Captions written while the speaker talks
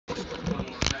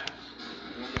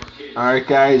Alright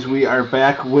guys, we are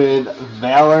back with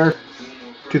Valor,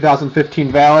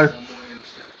 2015 Valor.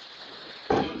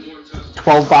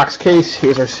 12 box case.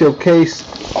 Here's our sealed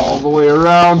case all the way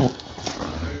around.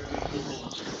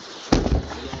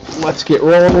 Let's get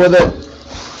rolling with it.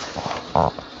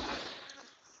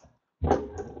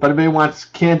 If anybody wants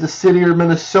Kansas City or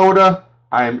Minnesota,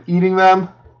 I am eating them.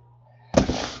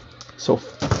 So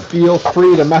feel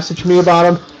free to message me about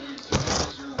them.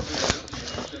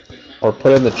 Or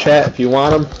put in the chat if you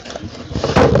want them.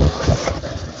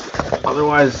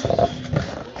 Otherwise,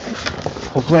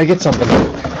 hopefully I get something.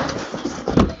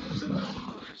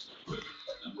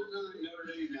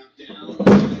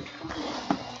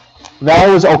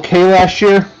 Valor was okay last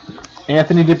year.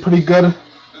 Anthony did pretty good.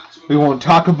 We won't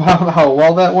talk about how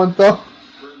well that went, though.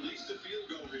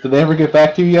 Did they ever get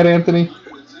back to you yet, Anthony?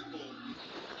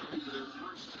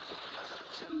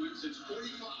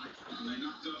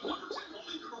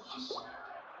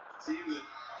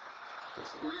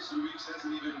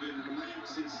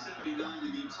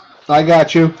 I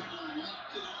got you.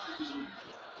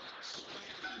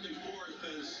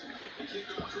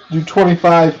 Do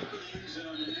 25.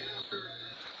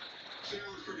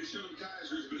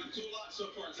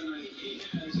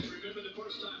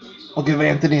 I'll give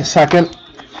Anthony a second.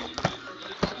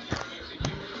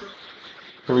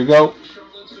 Here we go.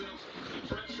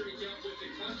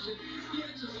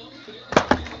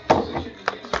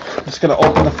 Just going to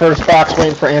open the first box,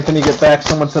 waiting for Anthony to get back.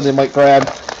 Someone said they might grab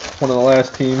one of the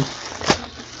last teams.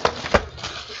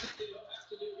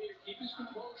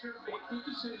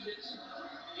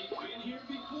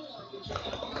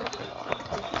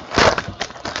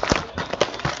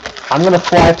 I'm going to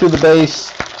fly through the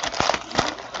base.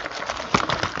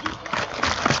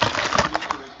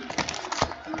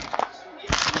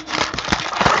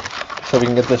 So we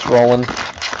can get this rolling.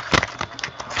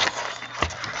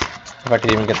 If I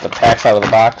could even get the packs out of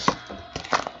the box.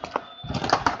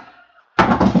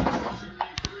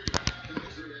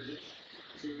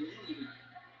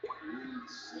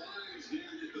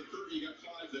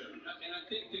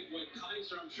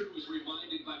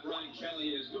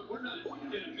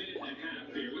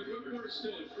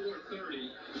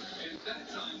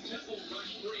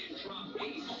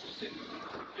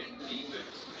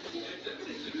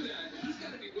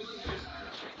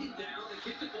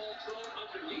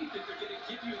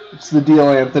 What's the deal,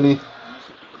 Anthony?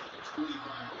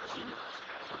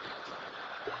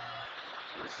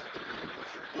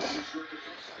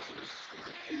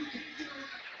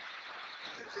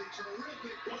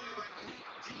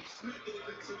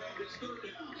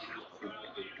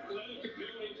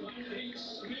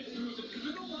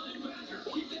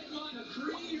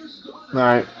 All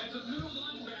right.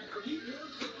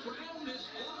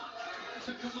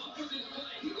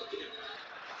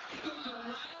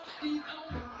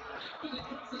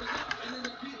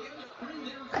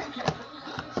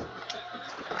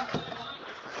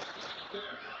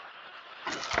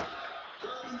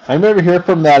 I remember hearing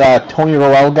from that Tony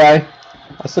Roel guy.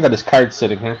 I still got his card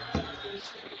sitting here.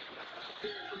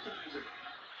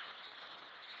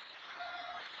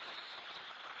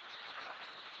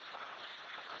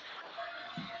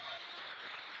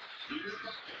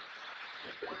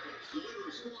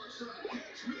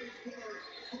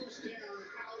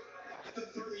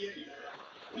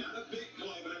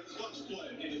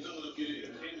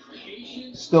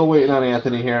 Still waiting on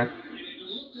Anthony here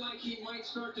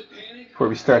before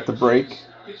we start the break.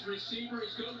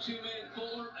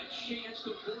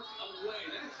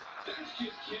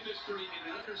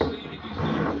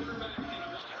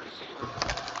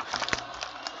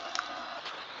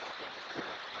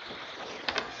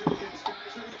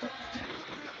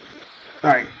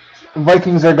 Alright,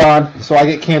 Vikings are gone, so I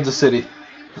get Kansas City.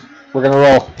 We're going to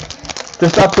roll.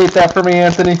 Just update that for me,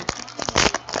 Anthony.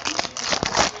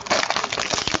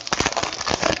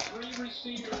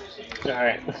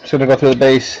 Alright, just going to go through the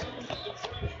base.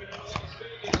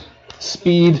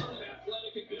 Speed,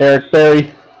 Eric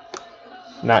Berry,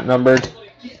 not numbered.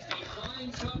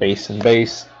 Base and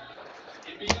base.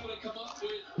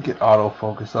 Get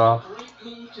autofocus off.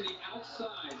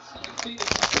 We'll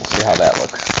see how that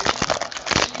looks.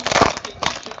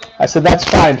 I said that's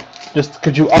fine. Just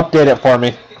could you update it for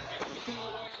me?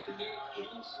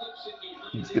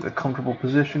 Let's get a comfortable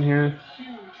position here.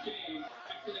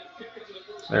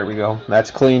 There we go. That's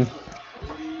clean.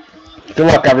 Good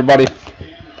luck, everybody.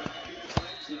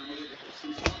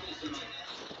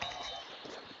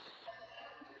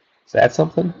 Is that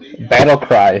something? Battle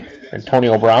Cry.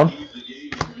 Antonio Brown.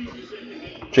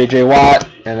 J.J. Watt.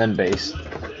 And then base.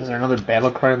 Is there another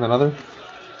Battle Cry and another?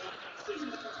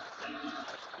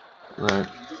 Alright.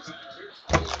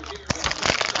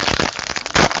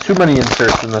 Too many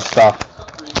inserts in this stuff.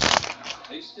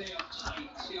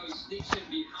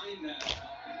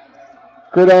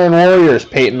 Gridiron Warriors,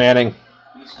 Peyton Manning.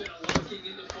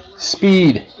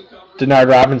 Speed, Denard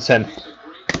Robinson.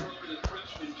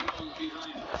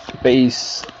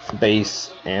 Base,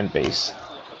 base, and base.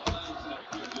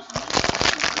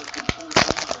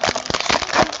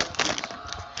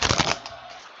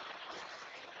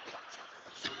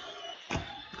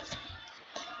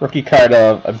 Rookie card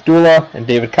of Abdullah and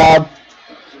David Cobb.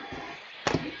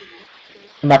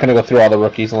 I'm not going to go through all the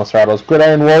rookies unless they're autos.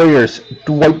 Gridiron Warriors,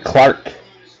 Dwight Clark.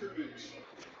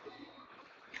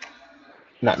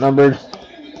 Not numbered.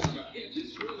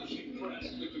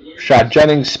 Rashad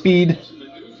Jennings, speed.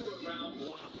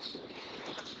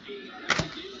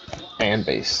 And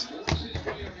base.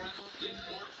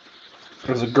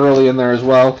 There's a Gurley in there as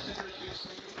well.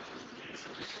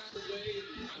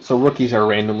 So rookies are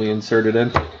randomly inserted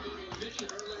in.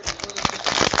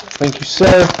 Thank you,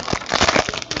 sir.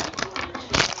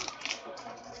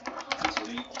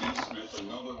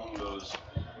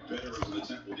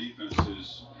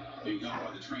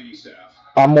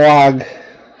 Amwag.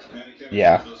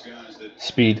 Yeah.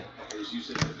 Speed.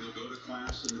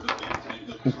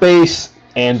 Base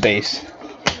and base.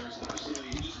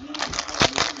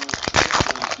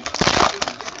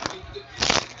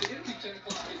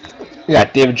 Yeah,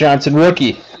 David Johnson,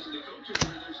 rookie.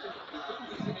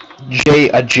 Jay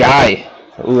Ajayi,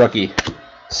 rookie.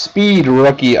 Speed,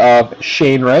 rookie of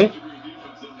Shane Ray.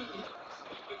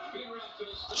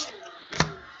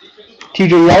 TJ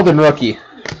Yeldon, rookie.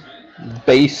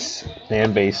 Base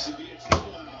and base.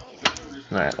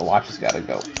 Alright, the watch has got to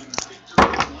go.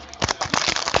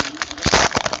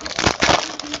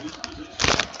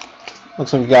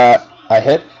 Looks like we got a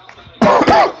hit.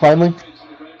 Finally.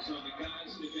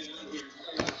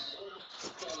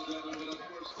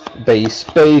 Base,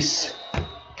 base,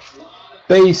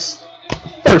 base.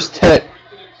 First hit.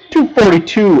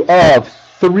 242 of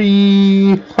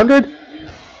 300.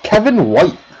 Kevin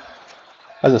White.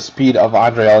 Has a speed of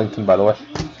Andre Ellington, by the way.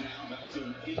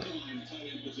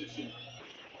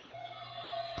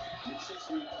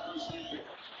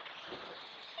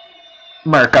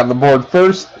 Mark on the board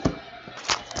first.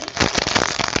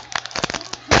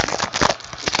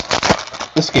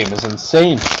 This game is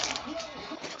insane.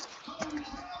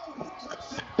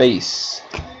 Base.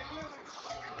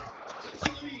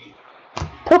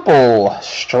 Purple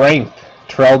strength.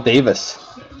 Terrell Davis.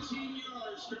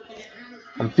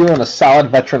 I'm feeling a solid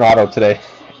veteran auto today.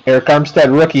 Eric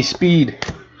Armstead, rookie, speed.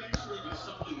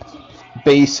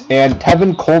 Base, and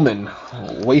Tevin Coleman.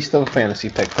 Waste of a fantasy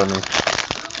pick for me.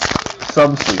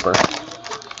 Sub sleeper.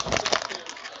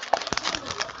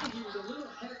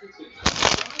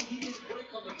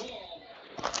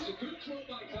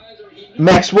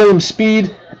 Max Williams,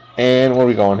 speed. And where are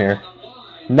we going here?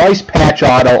 Nice patch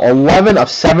auto. 11 of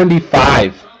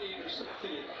 75.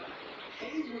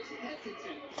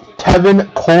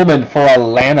 Tevin Coleman for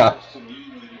Atlanta.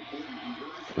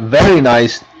 Very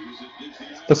nice.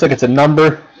 Looks like it's a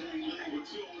number.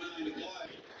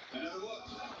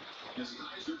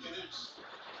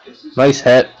 Nice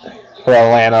hit for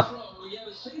Atlanta.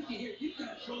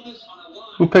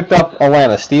 Who picked up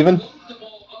Atlanta? Steven?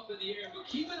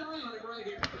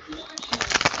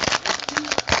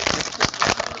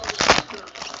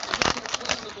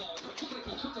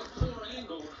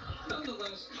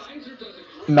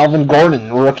 Melvin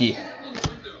Gordon, rookie.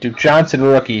 Duke Johnson,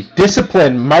 rookie.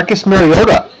 Discipline, Marcus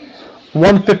Mariota.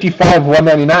 155,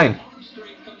 199.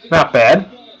 Not bad.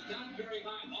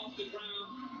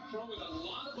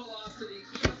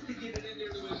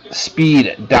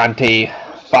 Speed, Dante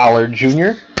Fowler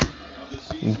Jr.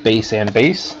 Base and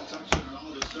base.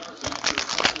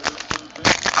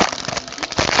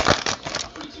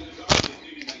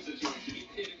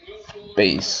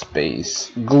 Base,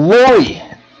 base. Glory.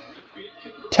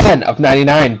 10 of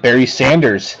 99, Barry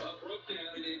Sanders.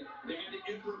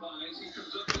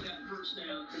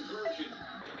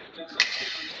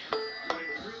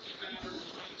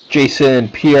 Jason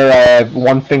Pierre,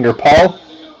 one finger Paul.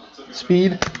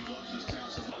 Speed.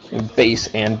 Base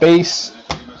and base.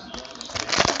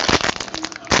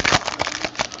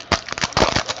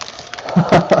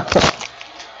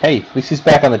 Hey, at least he's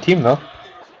back on the team though.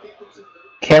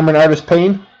 Cameron Artis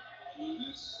Payne.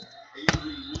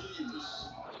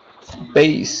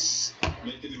 Base.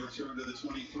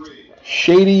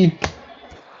 Shady.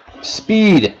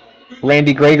 Speed.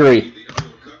 Randy Gregory.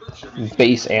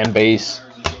 Base and base.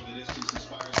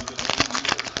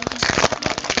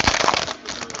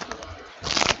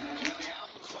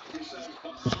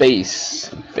 Base.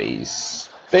 Base.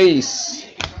 Base.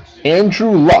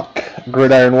 Andrew Luck.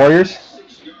 Gridiron Warriors.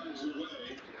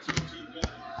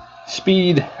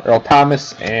 Speed, Earl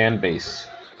Thomas, and base.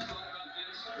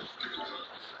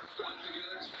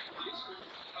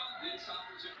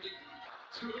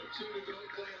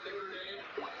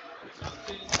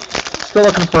 Still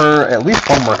looking for at least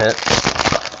one more hit.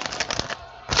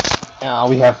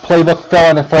 We have playbook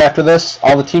filling for after this.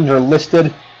 All the teams are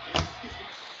listed.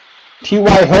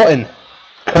 T.Y. Hilton,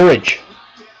 Courage,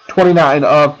 29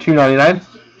 of 299.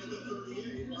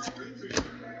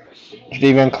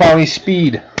 Jadavion Clowney,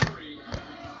 Speed,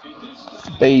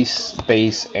 base,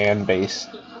 base, and base.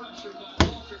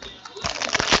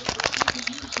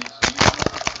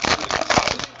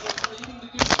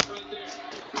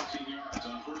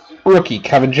 Rookie,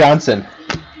 Kevin Johnson.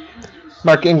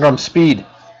 Mark Ingram, Speed.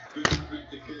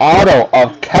 Auto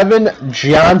of Kevin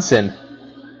Johnson.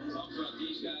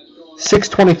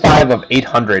 625 of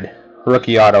 800.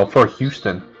 Rookie auto for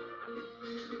Houston.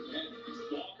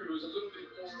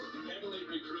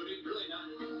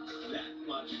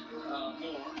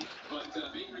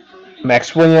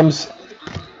 Max Williams.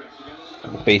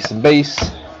 Base and base.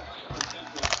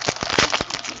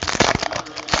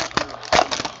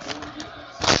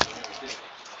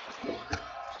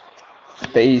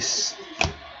 Base.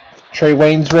 Trey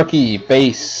Waynes, rookie,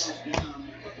 base.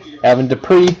 Evan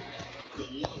Dupree,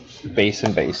 base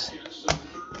and base.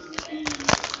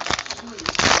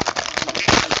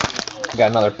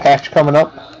 Got another patch coming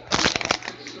up.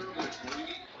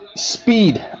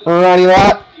 Speed, Ronnie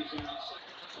Lott,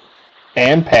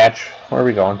 and patch. Where are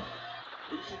we going?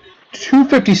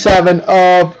 257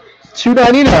 of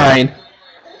 299.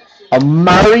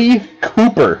 Amari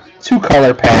Cooper,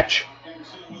 2-color patch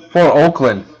for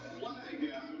Oakland.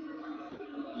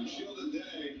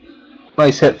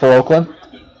 Nice hit for Oakland.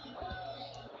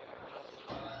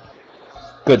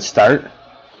 Good start.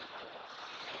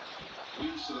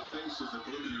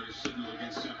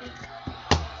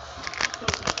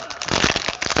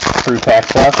 3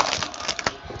 packs left.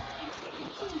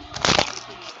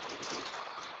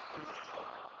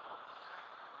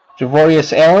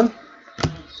 Javorius Allen.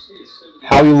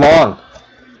 Howie Long.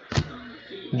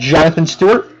 Jonathan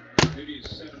Stewart.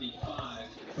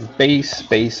 Base,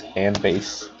 base, and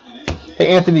base. Hey,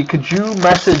 Anthony, could you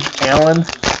message Alan?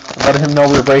 Let him know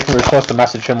we were breaking. We were supposed to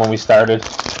message him when we started.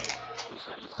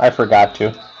 I forgot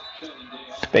to.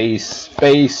 Base,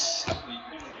 base.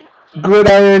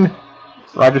 Gridiron.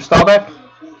 Roger Staubach.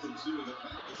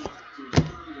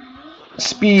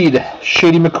 Speed.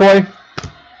 Shady McCoy.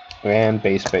 And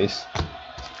base, base.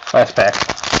 Last pack.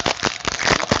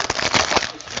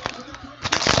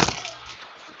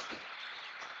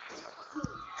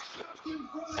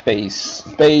 Base,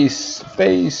 base,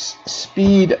 base,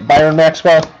 speed, Byron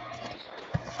Maxwell,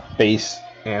 base,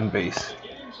 and base.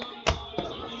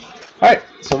 Alright,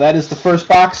 so that is the first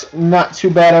box. Not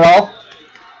too bad at all.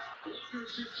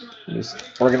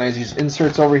 Just organize these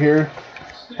inserts over here.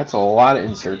 That's a lot of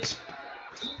inserts.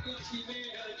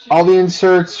 All the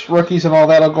inserts, rookies, and all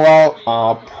that will go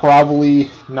out.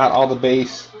 Probably not all the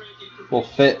base will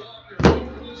fit.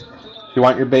 If you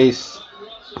want your base,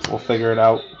 we'll figure it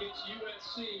out.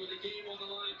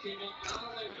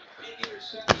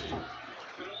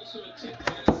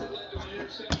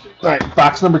 All right,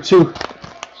 box number 2.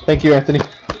 Thank you, Anthony.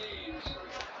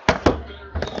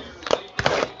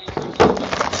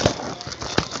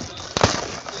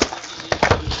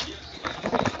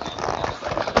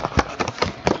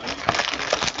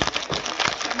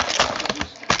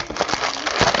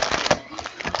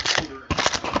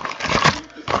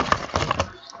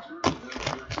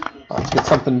 Let's get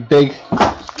something big.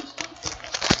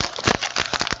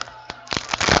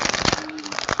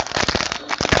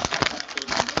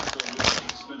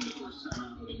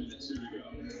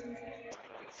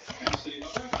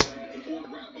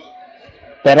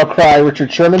 Battle Cry,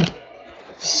 Richard Sherman.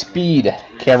 Speed,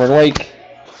 Cameron Lake.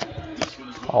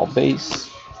 All base.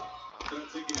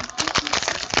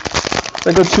 If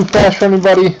I go too fast for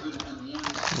anybody,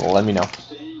 let me know.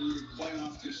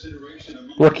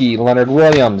 Rookie, Leonard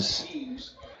Williams.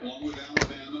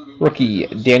 Rookie,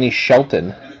 Danny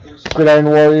Shelton. Gridiron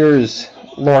Warriors,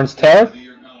 Lawrence Taylor.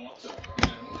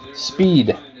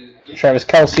 Speed, Travis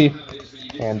Kelce.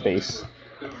 And base.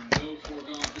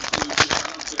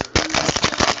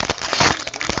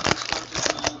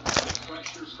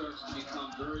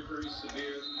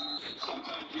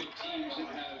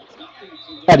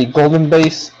 Eddie Golden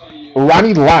base.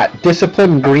 Ronnie Lott,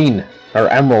 Discipline Green, or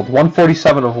Emerald,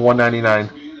 147 of 199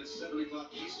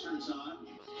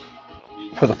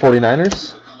 for the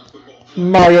 49ers.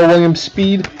 Mario Williams,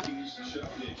 Speed,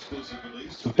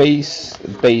 base,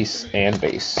 base, and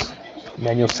base.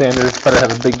 Emmanuel Sanders better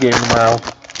have a big game tomorrow.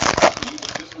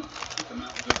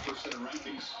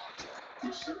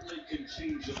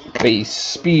 Base,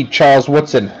 speed, Charles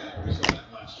Woodson.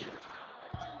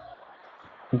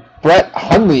 Brett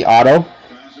Hundley auto.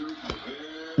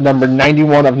 Number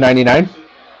 91 of 99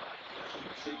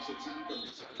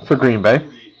 for Green Bay.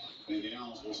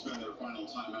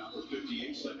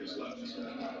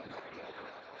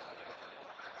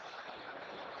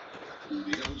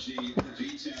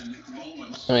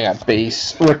 And we got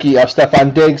base rookie of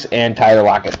Stephon Diggs and Tyler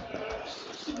Lockett.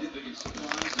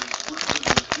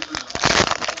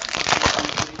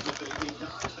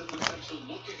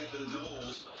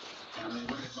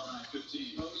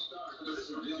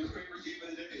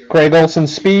 Greg Olsen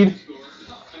speed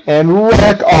and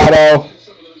Rick auto.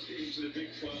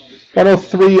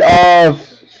 103 of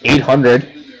 800.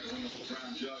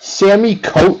 Sammy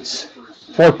Coates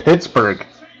for Pittsburgh.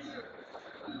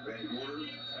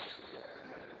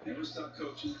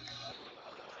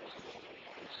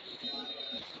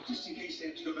 Just in case they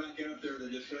have to go back out there to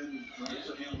defend for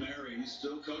Hail Mary, he's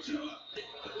still coaching up.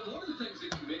 One of the things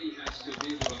the committee has to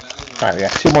be able to evaluate. All right, we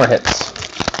got 2 more hits.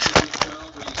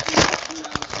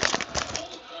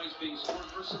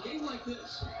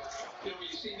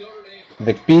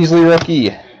 Vic Beasley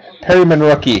rookie, Perryman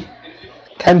rookie,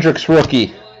 Kendricks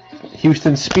rookie,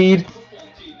 Houston speed,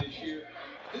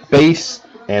 base,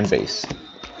 and base.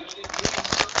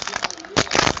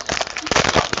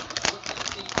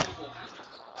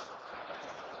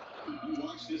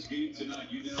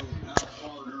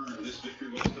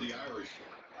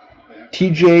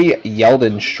 TJ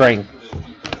Yeldon strength,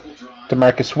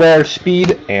 DeMarcus Ware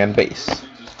speed, and base.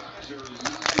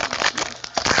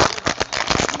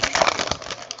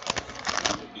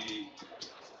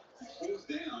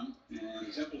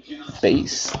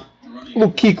 Base.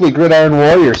 Luke Kuechly, Gridiron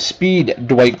Warrior, speed,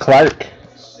 Dwight Clark.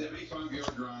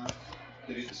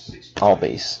 All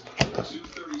base.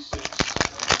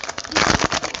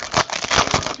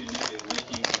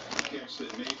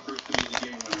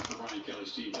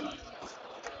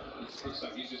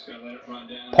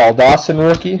 Paul Dawson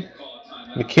rookie,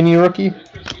 McKinney rookie,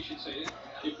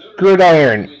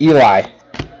 Gridiron, Eli,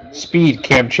 speed,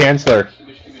 Cam Chancellor,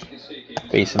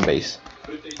 base and base.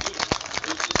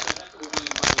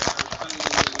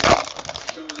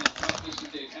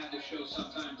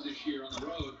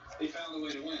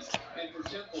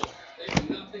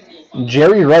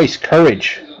 Jerry Rice,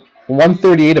 Courage,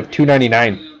 138 of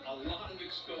 299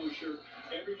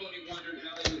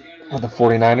 for the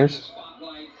 49ers.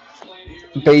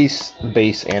 Base,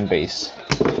 base, and base.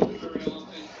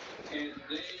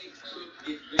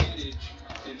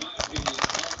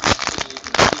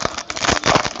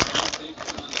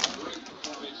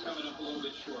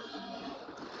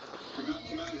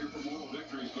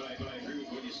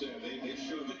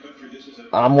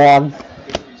 Amwad.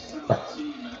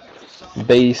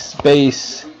 Base,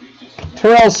 base.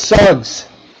 Terrell Suggs.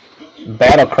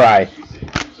 Battle Cry.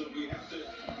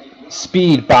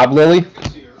 Speed, Bob Lilly.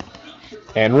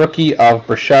 And rookie of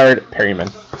Brashard Perryman.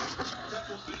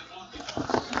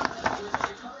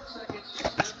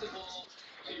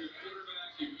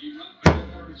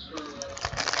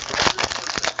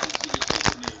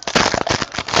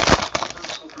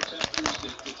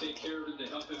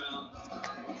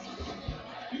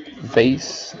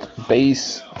 Base,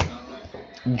 base.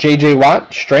 J.J.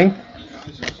 Watt, strength.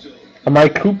 Amari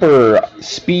Cooper,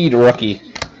 speed rookie.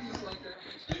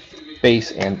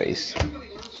 Base and base.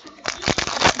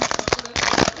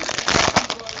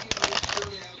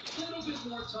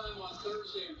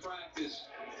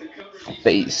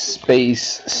 Base,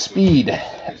 base, speed.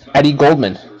 Eddie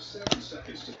Goldman.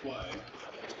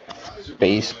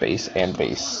 Base, base, and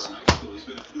base.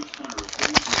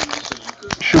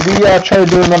 Should we try to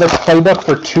do another playbook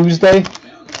for Tuesday?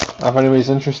 If anybody's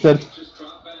interested.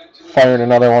 Firing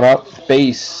another one up.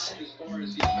 Base.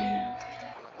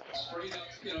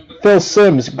 Phil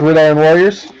Simms, Gridiron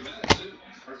Warriors.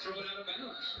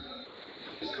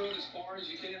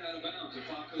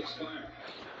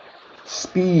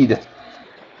 Speed.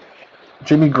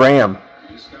 Jimmy Graham.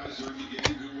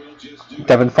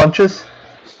 Devin Funches.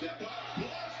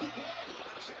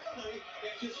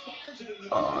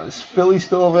 Is Philly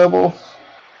still available?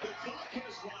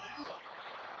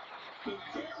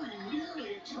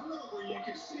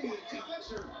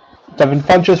 Devin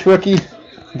Funches rookie.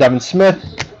 Devin Smith.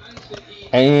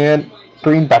 And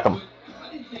Green Beckham.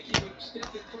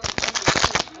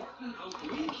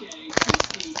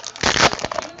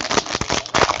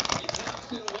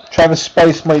 Travis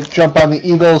Spice might jump on the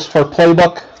Eagles for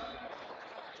playbook.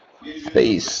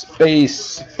 Base,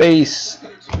 base, base.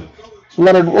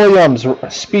 Leonard Williams,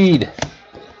 speed.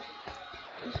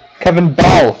 Kevin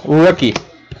Bell, rookie.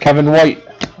 Kevin White,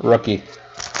 rookie.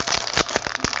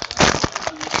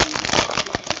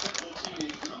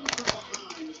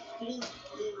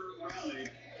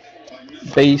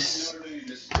 base.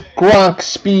 Gronk,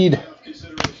 speed.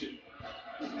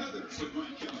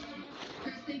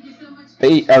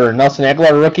 Nelson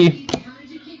Aguilar, rookie.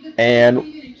 And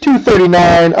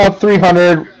 239 of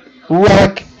 300.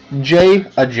 Relic, Jay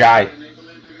Ajayi.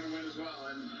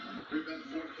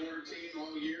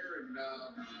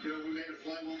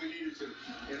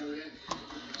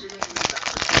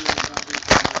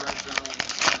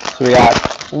 So we got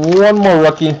one more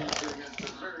rookie.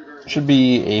 Should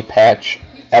be a patch.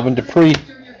 Evan Dupree,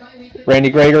 Randy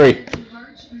Gregory,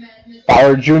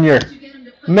 Valor Jr.,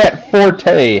 Matt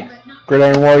Forte,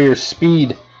 Gridiron Warriors,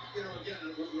 Speed,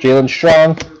 Jalen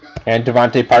Strong, and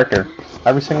Devontae Parker.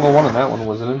 Every single one of that one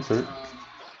was an insert.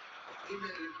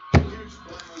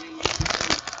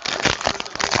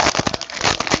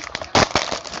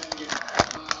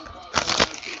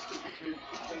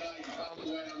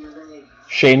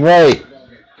 Shane Ray,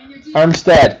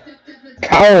 Armstead,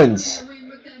 Collins,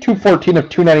 214 of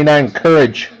 299,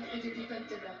 Courage.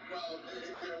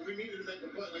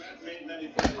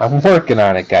 I'm working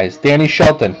on it, guys. Danny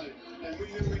Shelton,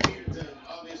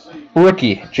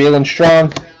 rookie, Jalen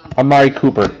Strong, Amari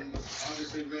Cooper.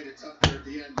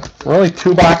 We're only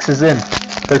 2 boxes in.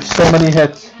 There's so many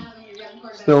hits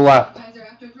still left.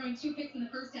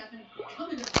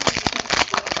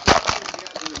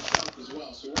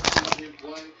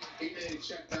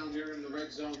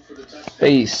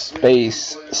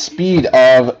 Base, speed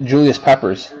of Julius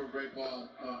Peppers.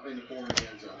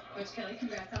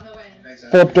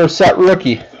 Philip Dorsett,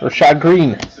 rookie, Rashad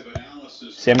Green,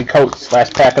 Sammy Coates.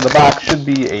 Last pack of the box should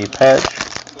be a patch.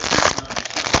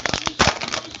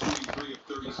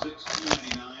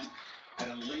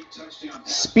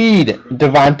 Speed,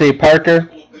 Devontae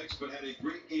Parker,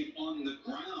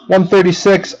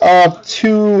 136 of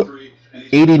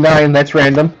 289. That's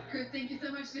random.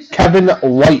 Kevin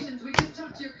White,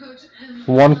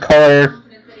 1 color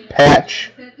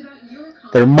patch.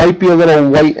 There might be a little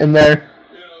white in there.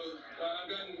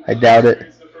 I doubt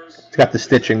it. It's got the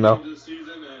stitching though.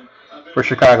 For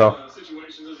Chicago.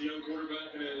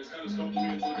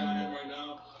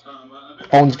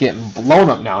 Phone's getting blown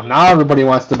up now. Now everybody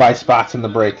wants to buy spots in the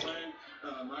break.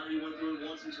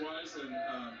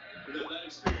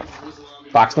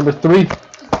 Box number 3.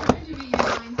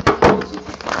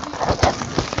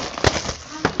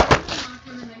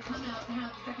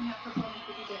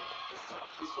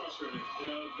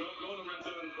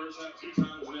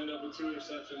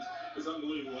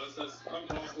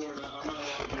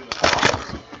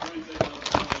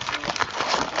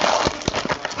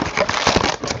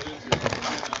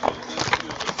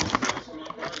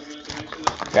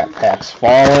 Got packs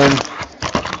falling.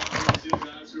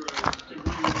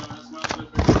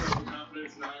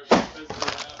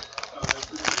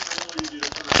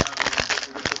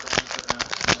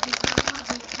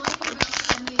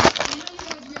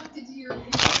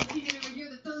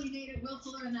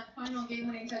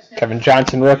 Kevin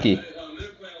Johnson, rookie.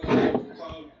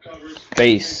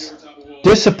 Base.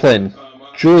 Discipline,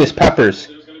 Julius Peppers,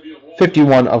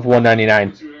 51 of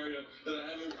 199.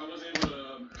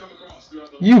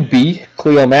 UB,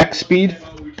 Cleo Max, speed,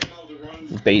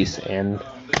 base, and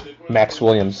Max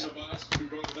Williams.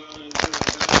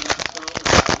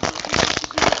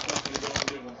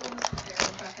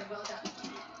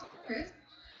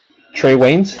 Trey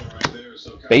Waynes,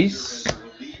 base.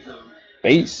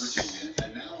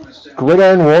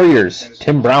 Gridiron Warriors,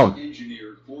 Tim Brown.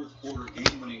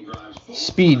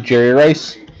 Speed, Jerry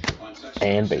Rice,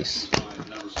 and base.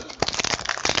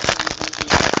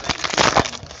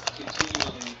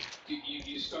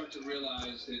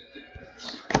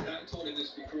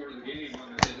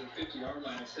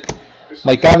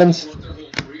 Mike Evans.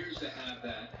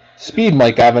 Speed,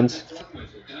 Mike Evans.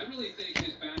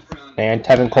 And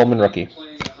Tevin Coleman, rookie.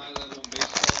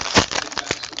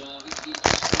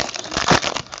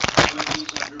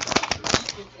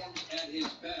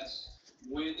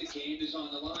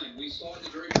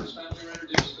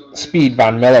 Speed,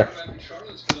 Von Miller.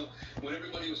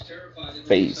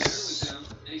 Base.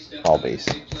 All base.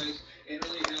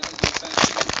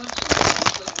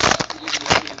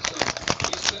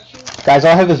 Guys,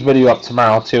 I'll have this video up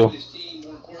tomorrow too,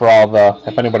 for all the,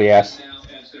 if anybody asks.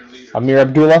 Amir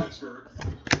Abdullah,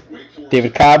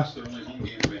 David Cobb,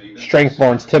 Strength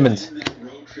Lawrence Timmons,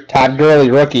 Todd Gurley,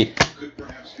 rookie,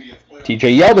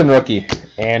 TJ Yeldon, rookie,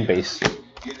 and base.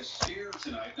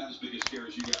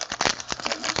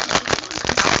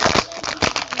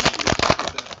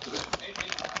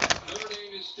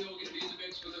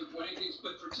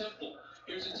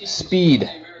 Speed,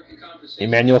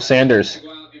 Emmanuel Sanders.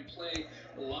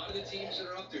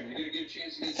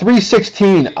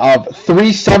 316 of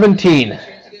 317.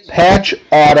 Patch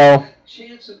auto.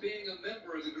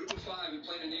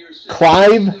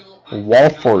 Clive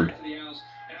Walford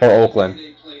for Oakland.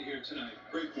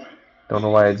 Don't know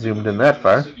why it zoomed in that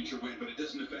far.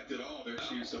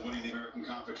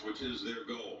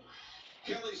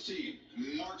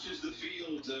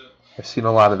 I've seen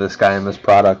a lot of this guy in this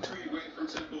product.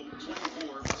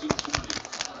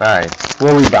 Alright,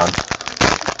 we'll rebound.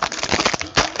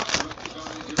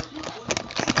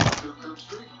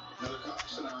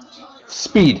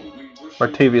 Speed,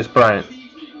 Martavius Bryant.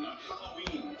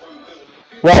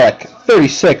 Relic,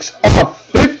 36 of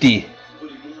 50.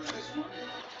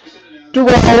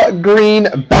 Darrell Green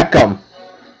Beckham.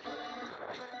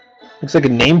 Looks like a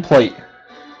nameplate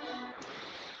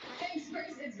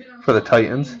for the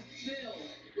Titans.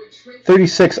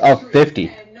 36 of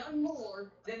 50.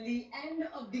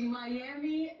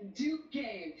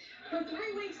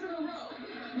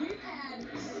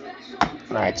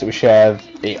 Alright, so we should have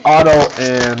a auto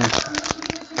and...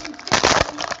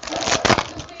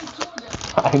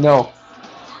 I know.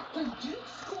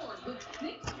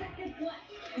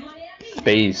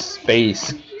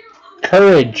 Base.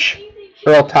 Courage.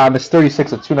 Earl Thomas,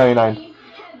 36 of 299.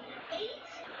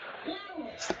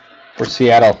 For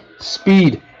Seattle.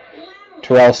 Speed.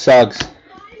 Terrell Suggs.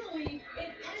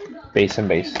 Base and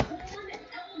base.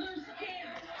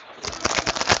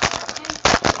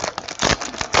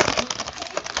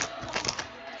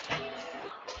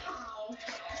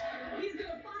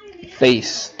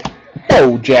 Base.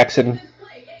 Bo Jackson.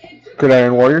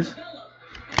 Gridiron Warriors.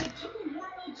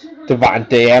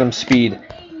 Devontae Adams Speed.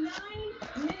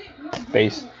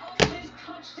 Base.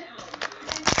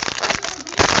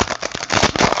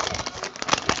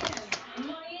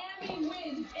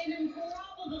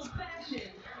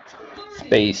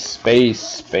 Base.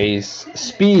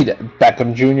 Speed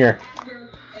Beckham Jr.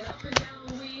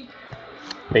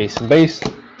 Base and base.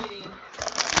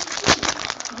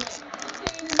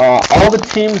 All the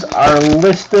teams are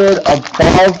listed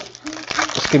above.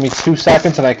 Just give me 2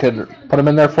 seconds and I could put them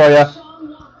in there for you.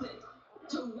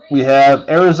 We have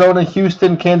Arizona,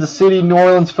 Houston, Kansas City, New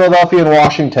Orleans, Philadelphia, and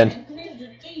Washington.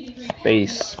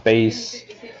 Base.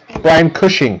 Brian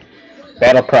Cushing,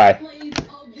 Battle Cry.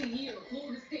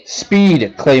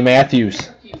 Speed, Clay Matthews,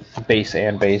 base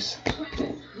and base.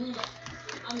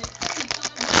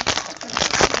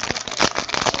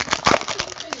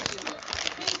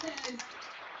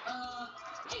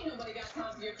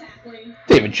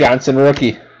 David Johnson,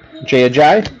 rookie. Jay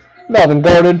Ajayi, Melvin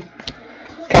Gordon,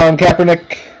 Colin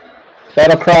Kaepernick,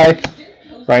 Battle Cry,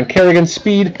 Ryan Kerrigan,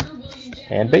 Speed,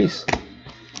 and base.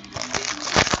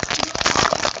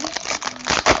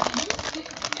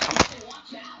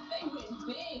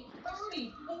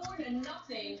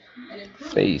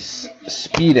 Base.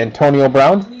 Speed, Antonio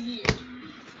Brown.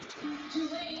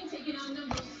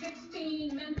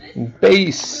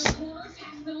 Base.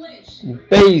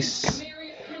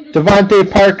 Devontae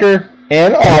Parker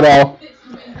and auto.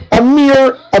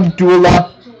 Amir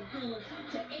Abdullah.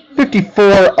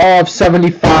 54 of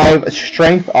 75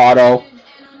 strength auto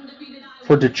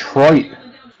for Detroit.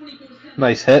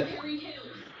 Nice hit.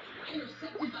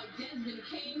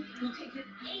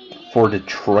 For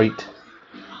Detroit.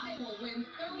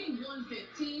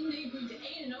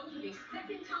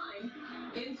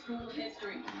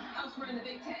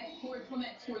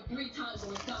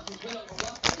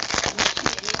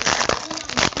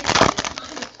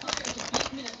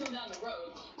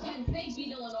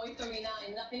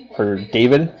 For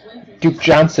David, Duke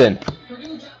Johnson,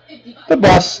 the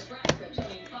bus,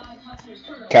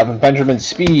 Calvin Benjamin,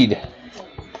 Speed,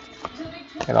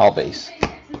 and all base.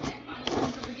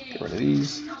 Get rid of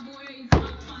these.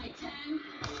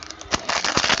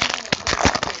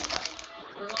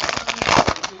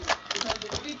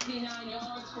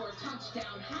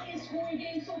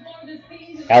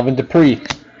 Alvin Dupree,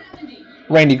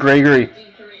 Randy Gregory,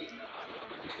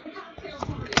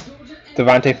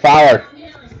 Devontae Fowler,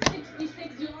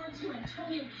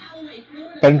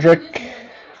 Bendrick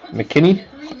McKinney,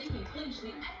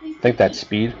 I think that's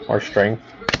speed or strength,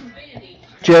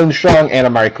 Jalen Strong, and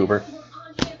Amari Cooper.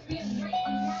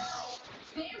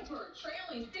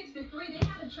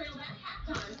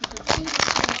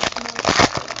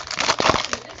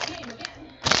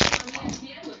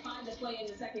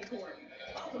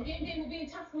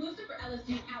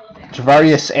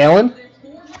 Javarius Allen,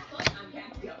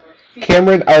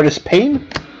 Cameron Artis Payne,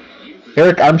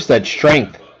 Eric Armstead,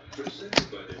 strength,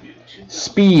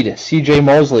 speed, CJ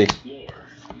Mosley,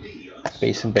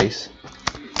 base and base.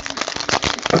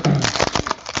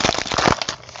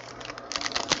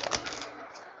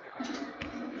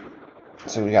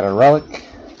 So we got a relic,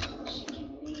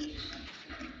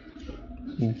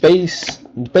 base,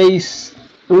 base,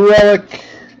 relic,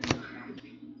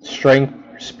 strength,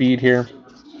 speed here.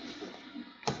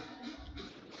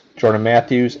 Jordan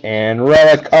Matthews, and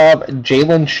relic of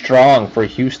Jalen Strong for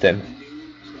Houston.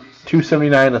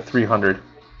 279 to 300.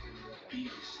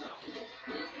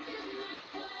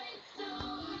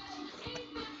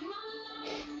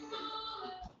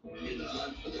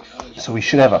 So we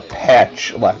should have a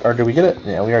patch left. Or did we get it?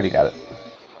 Yeah, we already got it.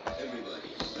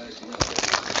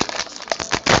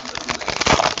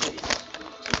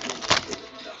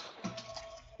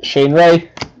 Shane Ray,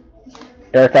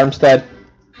 Eric Armstead,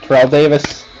 Terrell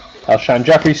Davis, Alshon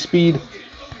Jeffrey, speed,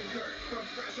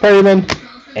 Perryman,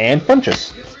 and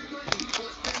Funches.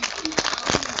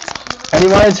 Any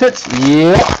Lions hits?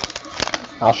 Yep.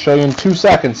 I'll show you in 2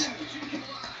 seconds.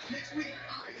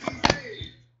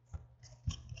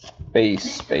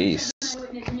 Base, base.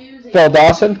 Phil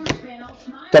Dawson,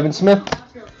 Devin Smith,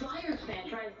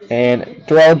 and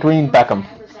Darrell Green Beckham.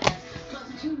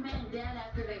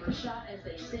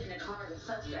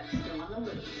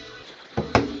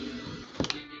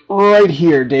 Right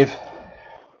here, Dave.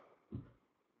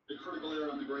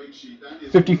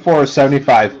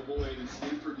 54-75.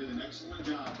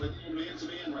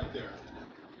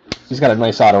 He's got a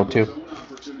nice auto, too.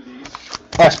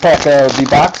 Last pack of the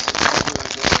box.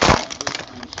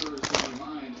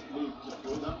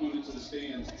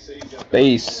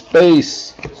 Base,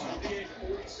 base.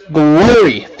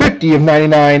 Glory, 50 of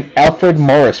 99. Alfred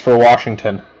Morris for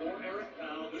Washington.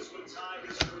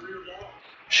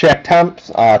 Shaq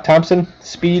Thompson,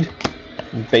 speed,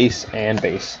 base, and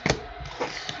base.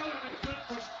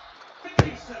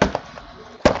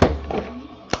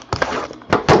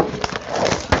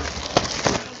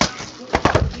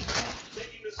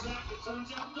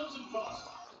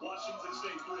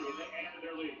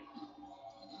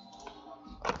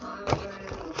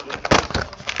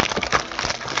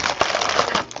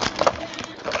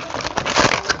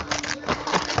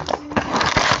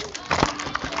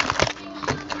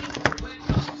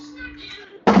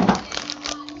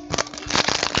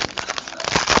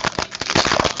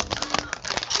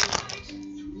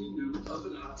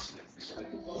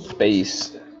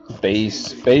 Base,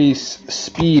 base, base,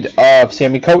 speed of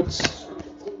Sammy Coates.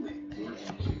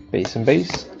 Base and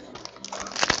base.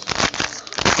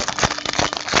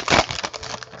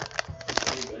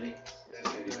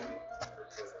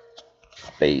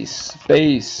 Base,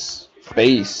 base,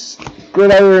 base.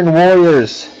 Gridiron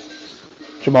Warriors.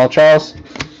 Jamal Charles.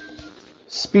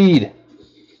 Speed.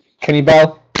 Kenny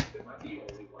Bell.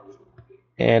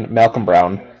 And Malcolm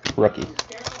Brown, rookie.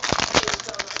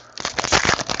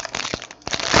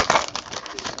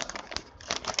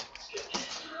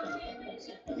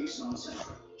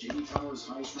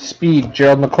 Speed,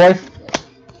 Gerald McCoy.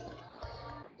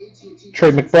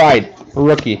 Trey McBride,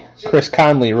 rookie. Chris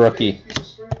Conley, rookie.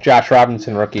 Josh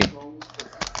Robinson, rookie.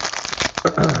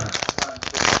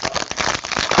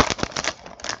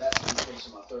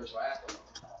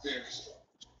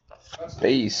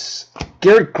 Base.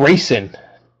 Garrett Grayson,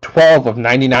 12 of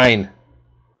 99.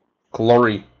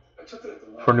 Glory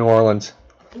for New Orleans.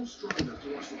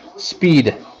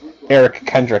 Speed, Eric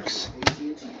Kendricks.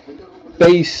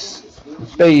 Base,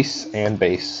 base, and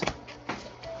base.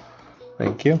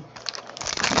 Thank you.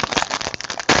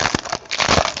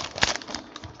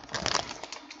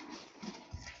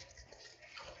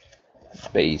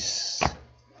 Base.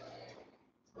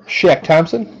 Shaq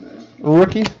Thompson,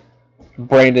 rookie.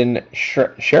 Brandon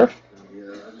Sheriff.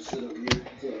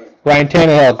 Ryan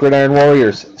Tannehill, Gridiron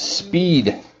Warriors.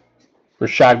 Speed.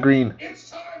 Rashad Green.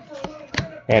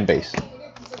 And base.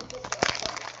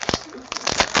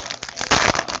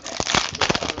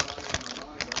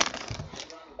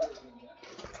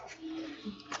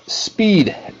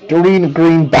 Speed, Doreen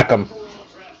Green Beckham.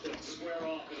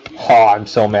 Oh, I'm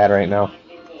so mad right now.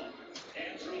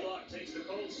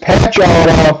 Patch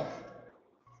auto,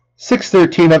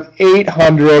 613 of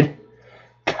 800.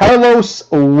 Carlos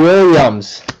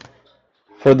Williams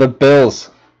for the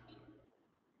Bills.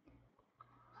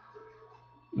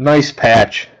 Nice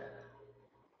patch.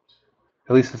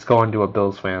 At least it's going to a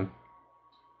Bills fan.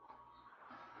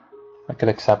 I could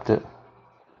accept it.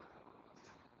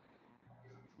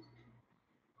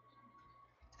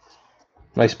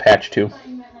 Nice patch, too.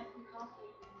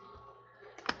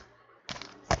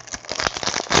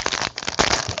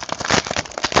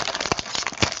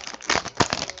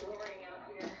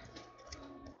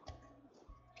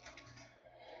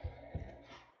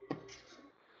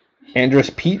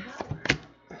 Andrus Pete.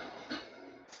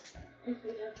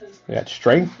 We got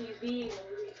strength.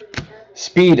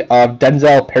 Speed of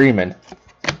Denzel Perryman.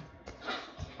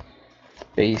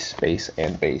 Base, base,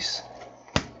 and base.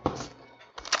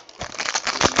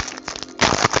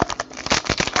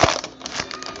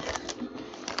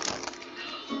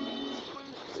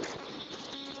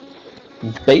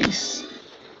 Base.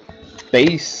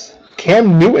 Base.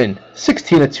 Cam Newton,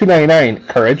 16 of 299.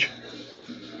 Courage.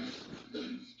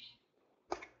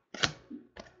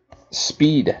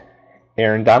 Speed.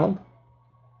 Aaron Donald.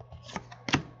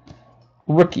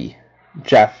 Rookie.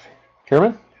 Jeff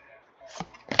Herman.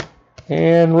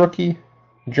 And rookie.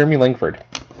 Jeremy Langford.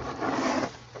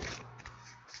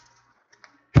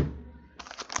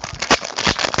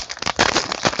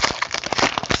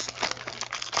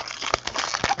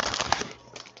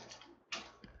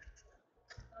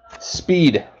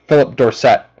 Speed, Philip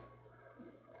Dorsett.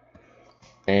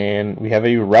 And we have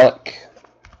a relic.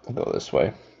 I'll go this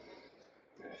way.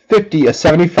 50 of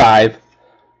 75.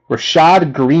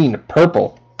 Rashad Green,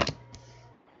 purple.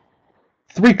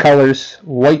 3 colors,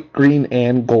 white, green,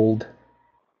 and gold.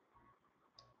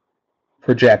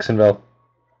 For Jacksonville.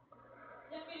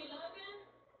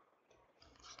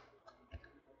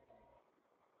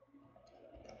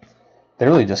 They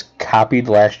really just copied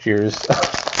last year's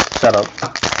setup.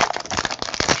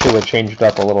 Should have changed it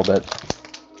up a little bit.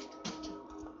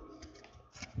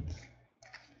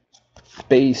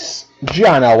 Base,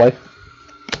 John Elway.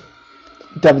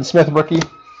 Devin Smith, rookie.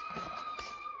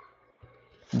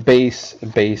 Base,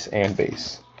 base, and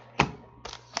base.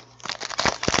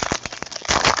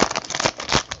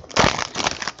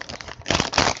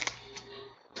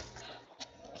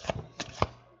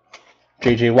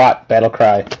 J.J. Watt, Battle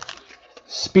Cry.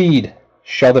 Speed,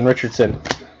 Sheldon Richardson.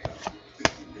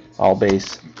 All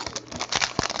base.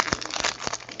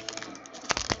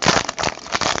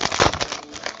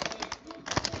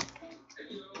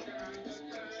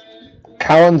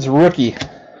 Collins, rookie.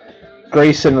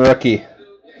 Grayson, rookie.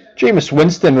 Jameis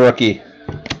Winston, rookie.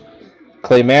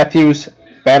 Clay Matthews,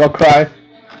 Battle Cry.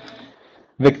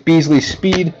 Vic Beasley,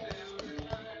 speed,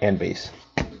 and base.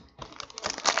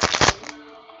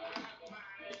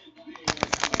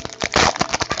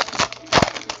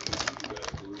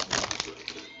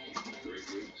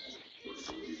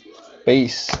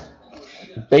 Base,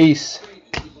 base.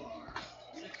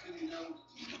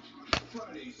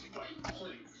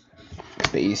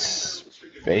 Base,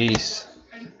 base.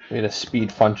 We had a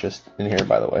speed Funchess in here,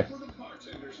 by the way.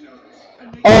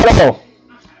 Oh no!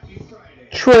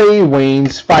 Trey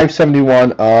Waynes,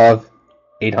 571 of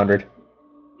 800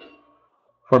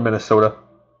 for Minnesota.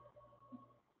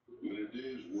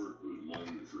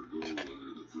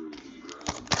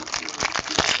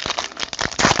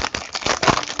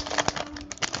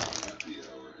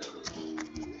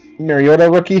 Mariota,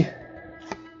 rookie.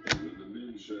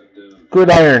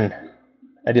 Gridiron,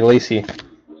 Eddie Lacy.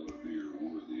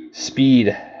 Speed,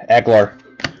 Aguilar.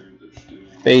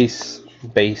 Base,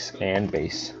 base, and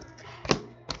base.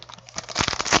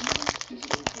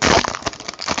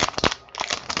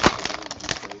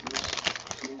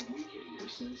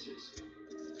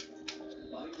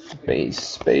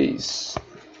 Base, base.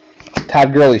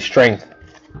 Todd Gurley, strength.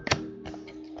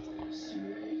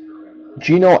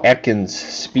 Geno Atkins,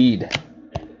 speed,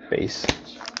 base.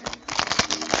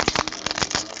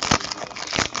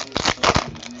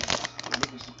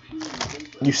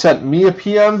 You sent me a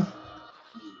PM?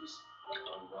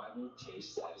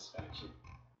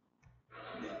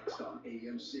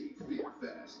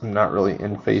 I'm not really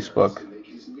in Facebook.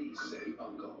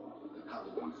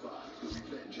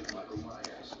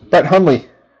 Brett Hundley.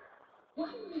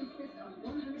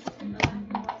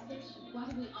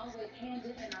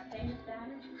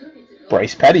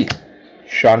 Bryce Petty.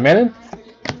 Sean Mannon.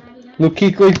 Luke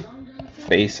Kuechly.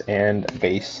 Base and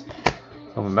base.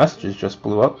 Oh, my messages just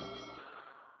blew up.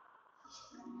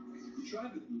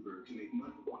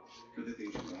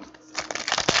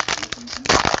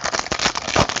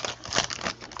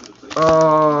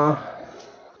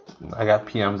 I got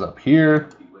PMs up here.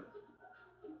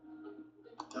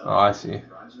 Oh, I see.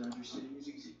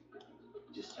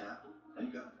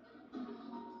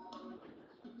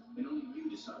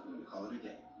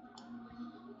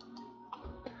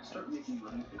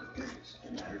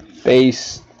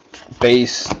 Base,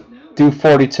 base, do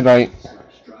 40 tonight.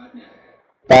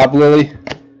 Bob Lilly,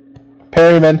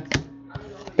 Perryman,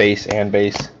 base and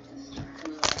base.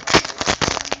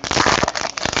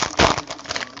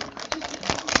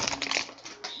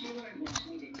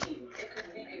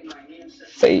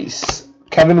 Base,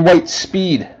 Kevin White,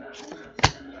 speed.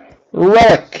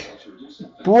 Relic,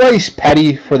 Bryce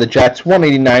Petty for the Jets,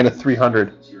 189 of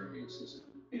 300.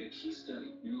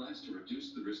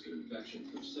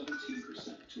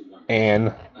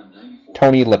 And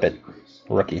Tony Lippett,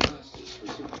 rookie.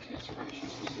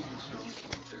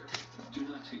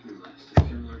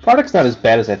 Product's not as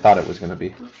bad as I thought it was going to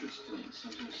be.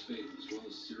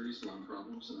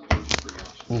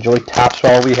 Enjoy Topps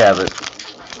while we have it.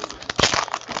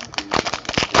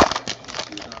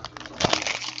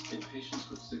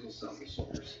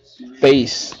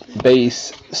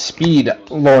 base, speed,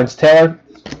 Lawrence Taylor.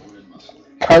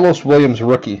 Carlos Williams,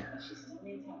 rookie.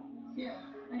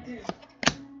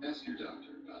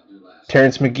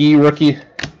 Terrence McGee, rookie.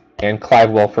 And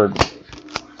Clive Wilford.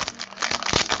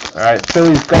 All right,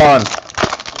 Philly's gone.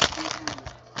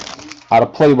 Out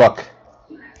of playbook.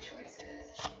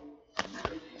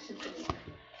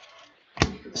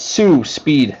 Sue,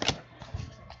 speed.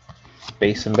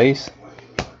 Base and base.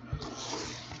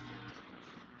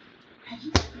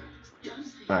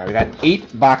 All right, we got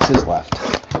 8 boxes left.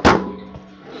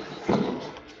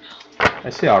 I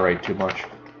say all right too much.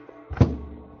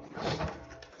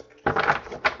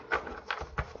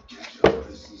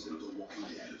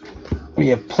 We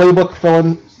have playbook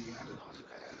filling.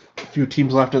 A few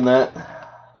teams left in that.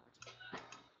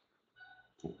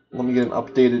 Let me get an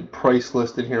updated price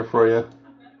list in here for you.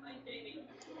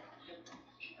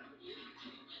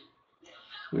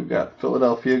 We've got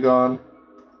Philadelphia gone.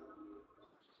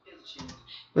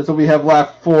 That's what we have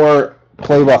left for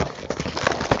playbook.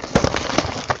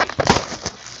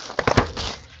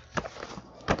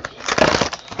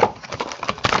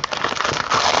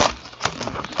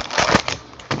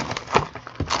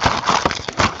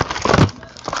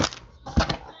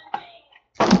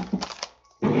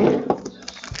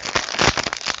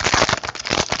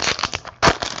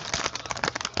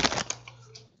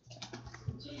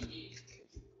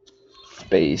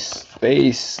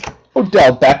 Base.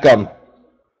 Odell Beckham.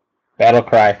 Battle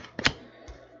Cry.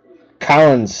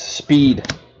 Collins, speed.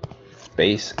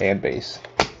 Base and base.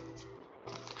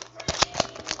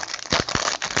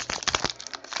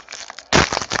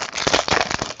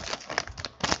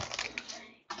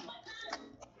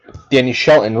 Danny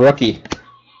Shelton, rookie.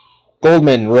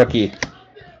 Goldman, rookie.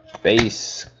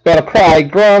 Base. Battle Cry,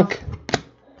 Gronk.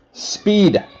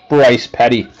 Speed, Bryce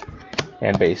Petty.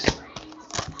 And base.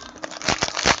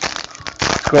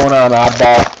 What's going on,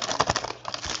 oddball?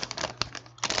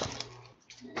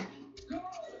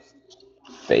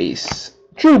 Base.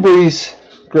 Drew Brees,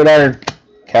 Gridiron.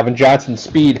 Kevin Johnson,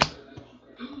 speed.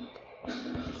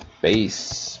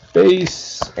 Base,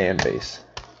 and base.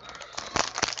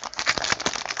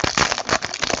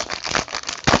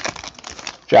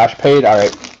 Josh paid,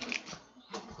 alright.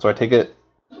 So I take it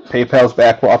PayPal's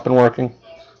back, we're up and working.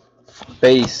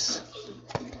 Base.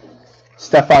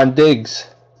 Stephon Diggs.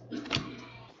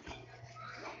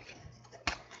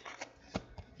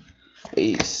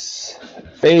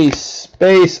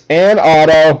 Base, and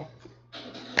auto.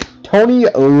 Tony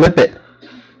Lippett.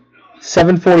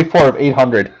 744 of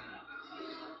 800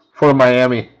 for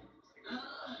Miami.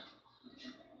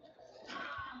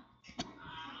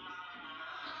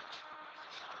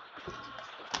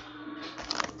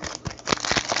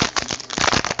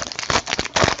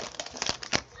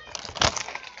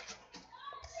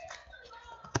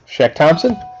 Shaq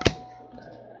Thompson.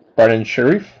 Brendan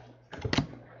Sharif.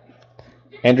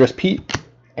 Andres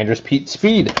Pete,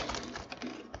 speed.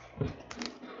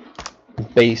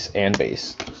 Base and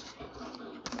base.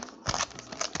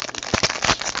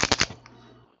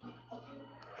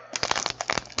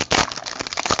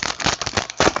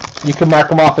 You can mark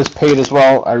them off as paid as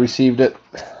well. I received it.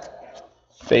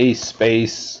 Base.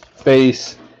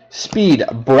 Speed,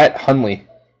 Brett Hundley.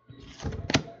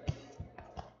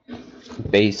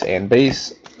 Base and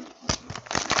base.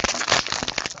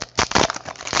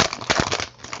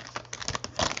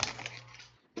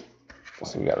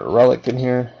 So we got a relic in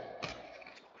here.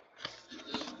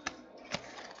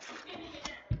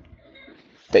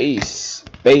 Base.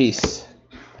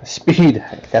 Speed.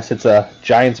 I guess it's a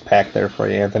Giants pack there for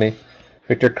you, Anthony.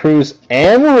 Victor Cruz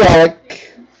and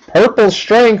relic. Purple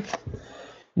strength.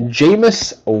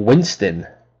 Jameis Winston.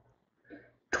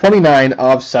 29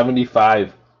 of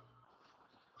 75.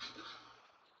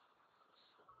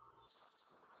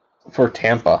 For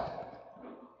Tampa.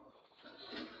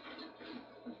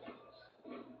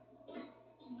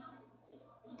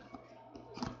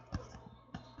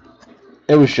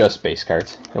 It was just base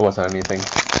cards. It wasn't anything.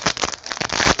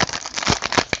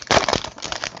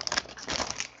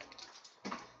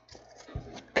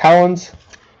 Collins.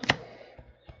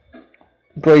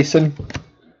 Grayson.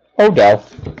 Odell.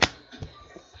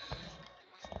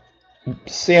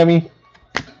 Sammy.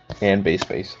 And base.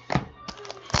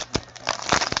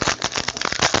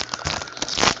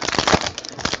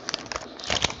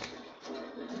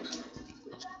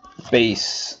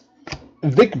 Base.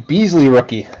 Vic Beasley,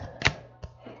 rookie.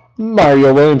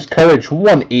 Mario Williams, Courage,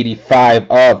 185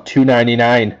 of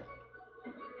 299.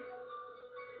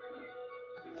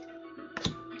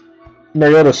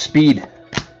 Mariota, speed.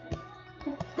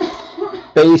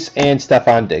 Base and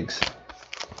Stephon Diggs.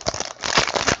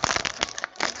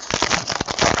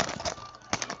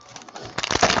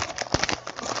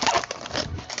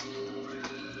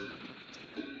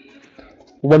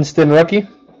 Winston rookie.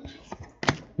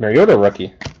 Mariota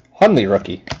rookie. Hundley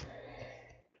rookie.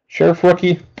 Sheriff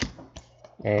rookie.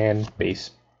 And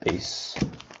base.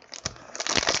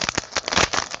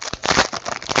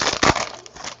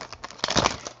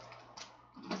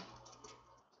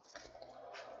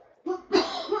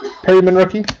 Perryman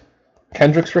rookie.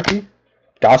 Kendricks rookie.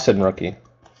 Dawson rookie.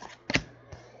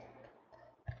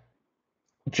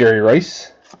 Jerry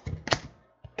Rice.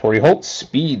 Torrey Holt,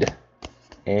 speed.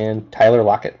 And Tyler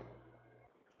Lockett.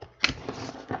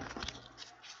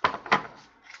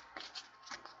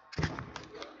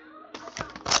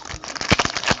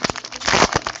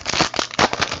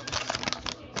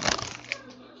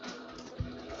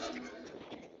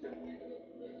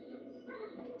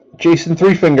 Jason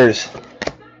Three Fingers.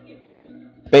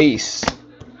 Base.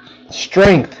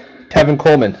 Strength. Tevin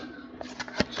Coleman.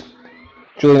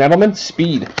 Julian Edelman.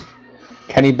 Speed.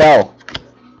 Kenny Bell.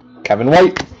 Kevin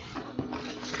White.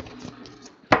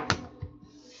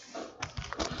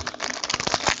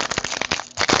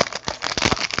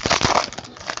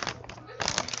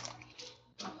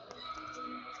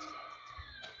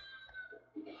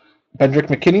 Kendrick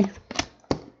McKinney.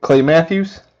 Clay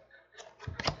Matthews.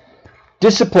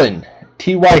 Discipline.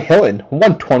 T.Y. Hilton.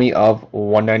 120 of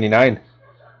 199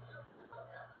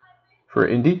 for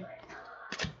Indy.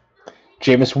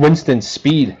 Jameis Winston.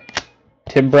 Speed.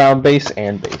 Tim Brown. Base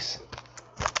and base.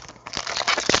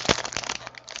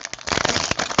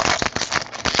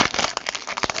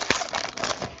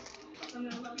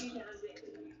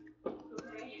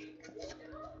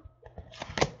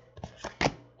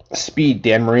 Speed.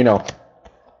 Dan Marino.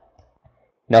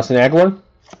 Nelson Aguilar.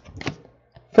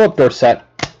 Philip Dorsett.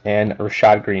 And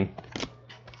Rashad Green.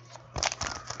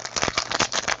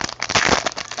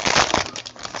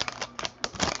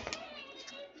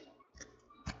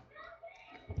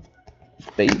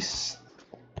 Base.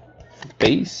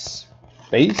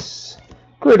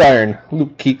 Gridiron.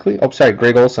 Luke Kuechly. Oh, sorry,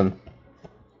 Greg Olson.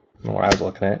 I don't know what I was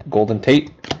looking at. Golden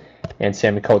Tate. And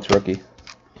Sammy Coates, rookie.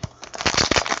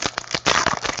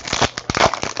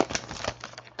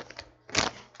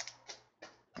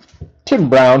 Tim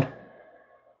Brown.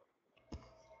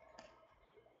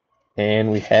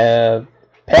 And we have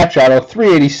patch auto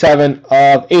 387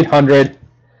 of 800.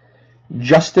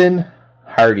 Justin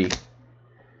Hardy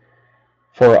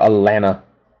for Atlanta.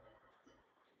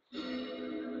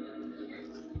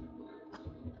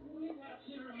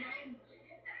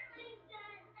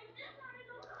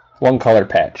 One color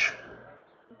patch.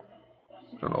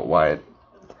 I don't know why it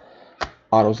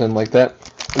autos in like that.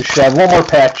 We should have one more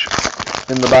patch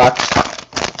in the box.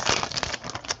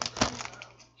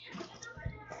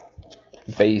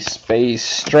 Base,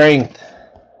 strength.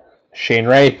 Shane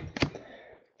Ray.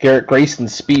 Garrett Grayson,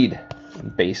 speed.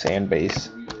 Base and base.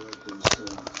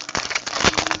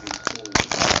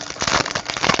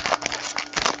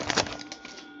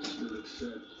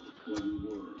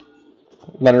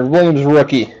 Leonard Williams,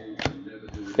 rookie.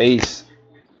 Base.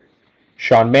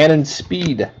 Sean Mannon,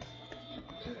 speed.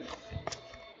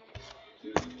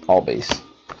 All base.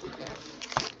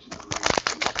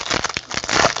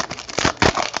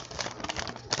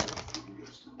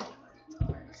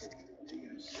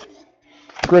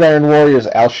 Gridiron Warriors,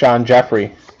 Alshon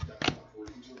Jeffrey.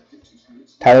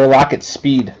 Tyler Lockett,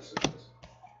 speed.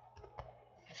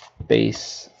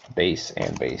 Base,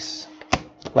 and base.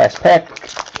 Last pack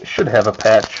should have a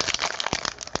patch.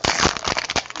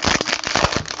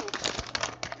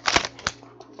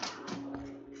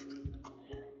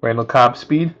 Randall Cobb,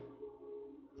 speed.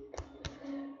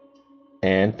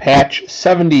 And patch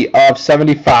 70 of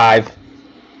 75.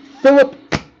 Philip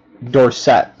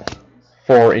Dorsett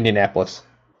for Indianapolis.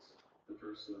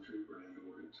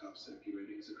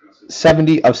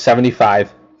 70 of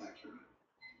 75.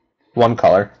 One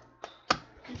color.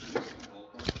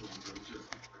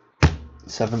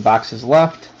 7 boxes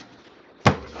left.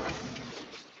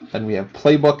 Then we have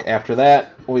playbook after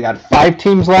that. We got 5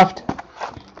 teams left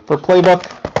for playbook.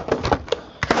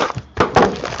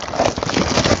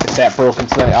 Get that broken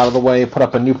tonight out of the way. Put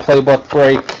up a new playbook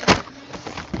break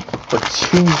for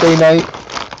Tuesday night.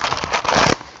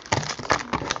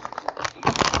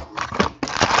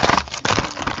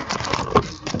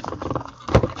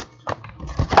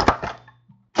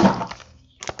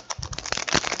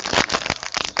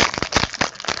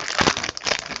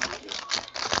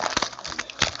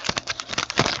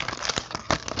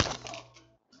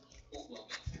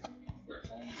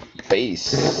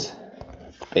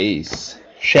 Base.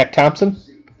 Shaq Thompson.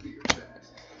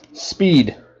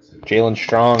 Speed. Jalen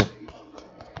Strong.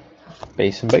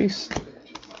 Base and base.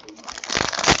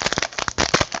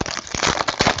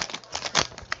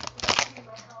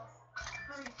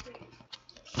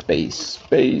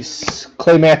 Base.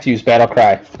 Clay Matthews, Battle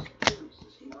Cry.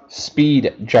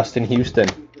 Speed, Justin Houston.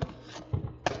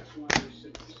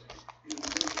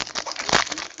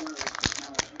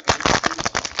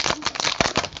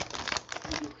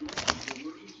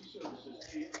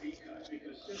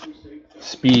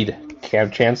 Speed, Cam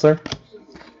Chancellor.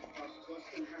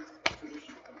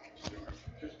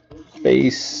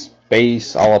 Base,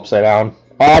 all upside down.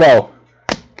 Auto,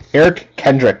 Eric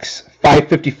Kendricks,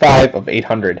 555 of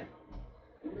 800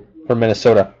 for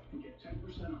Minnesota.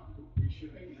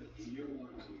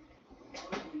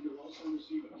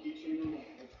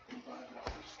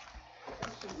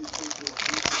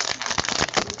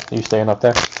 You staying up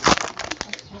there?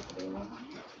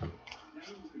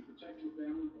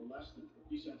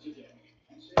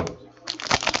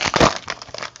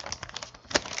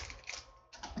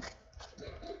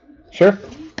 Sure.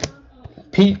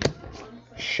 Pete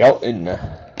Shelton.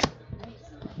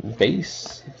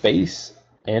 Base,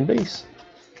 and base.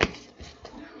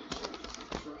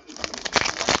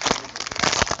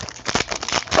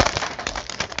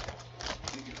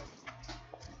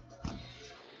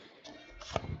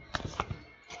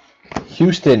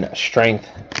 Houston, strength.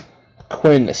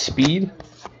 Quinn, speed.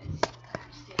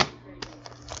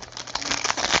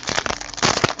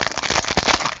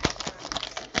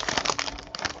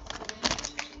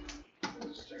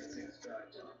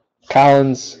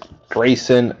 Collins,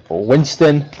 Grayson,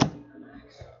 Winston.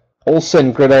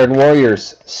 Olsen, Gridiron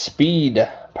Warriors, speed.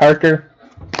 Parker,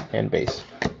 and base.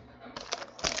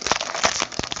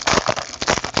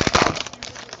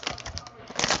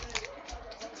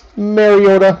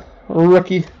 Mariota,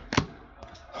 rookie.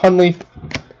 Hunley.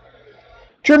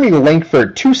 Jeremy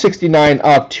Langford, 269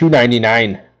 of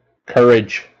 299.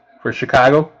 Courage for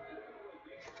Chicago.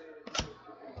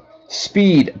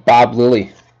 Speed, Bob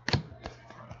Lilly.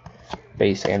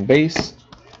 Base and base.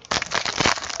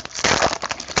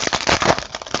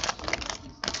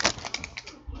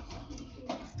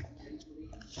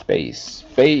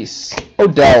 Base.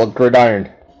 Odell,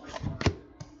 Gridiron.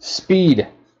 Speed,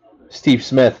 Steve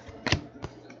Smith.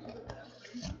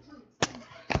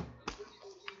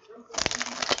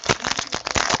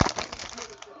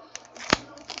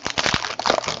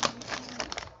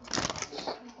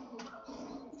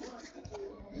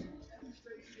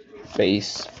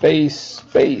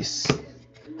 Base.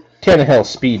 Tannehill,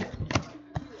 speed.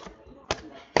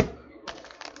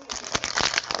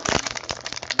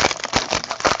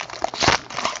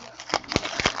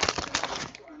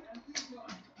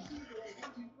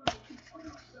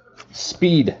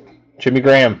 Speed, Jimmy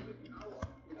Graham.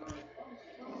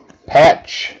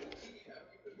 Patch,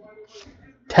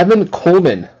 Tevin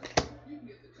Coleman,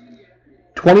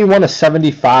 21 of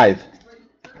 75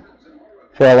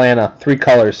 for Atlanta. 3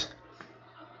 colors.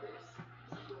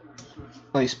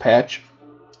 Nice patch.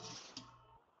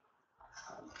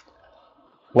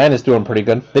 Atlanta's doing pretty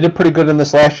good. They did pretty good in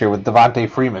this last year with Devontae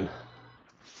Freeman.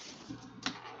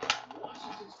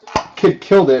 Kid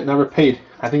killed it, never paid.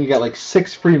 I think he got like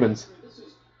 6 Freemans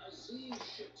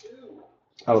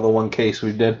out of the one case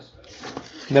we did.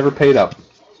 Never paid up.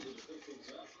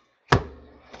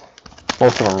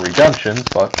 Most of them are redemptions,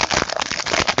 but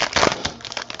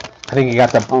I think he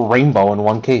got the rainbow in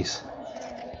one case.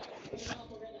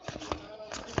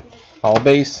 All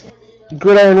base.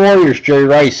 Gridiron Warriors, Jerry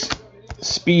Rice.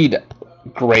 Speed,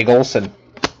 Greg Olson.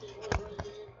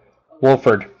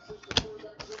 Wolford.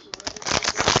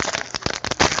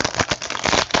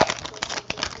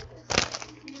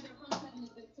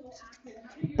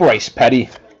 Bryce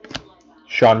Petty.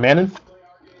 Sean Mannon.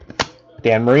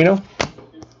 Dan Marino.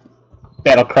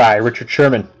 Battle Cry, Richard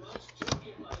Sherman.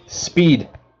 Speed,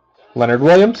 Leonard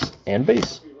Williams, and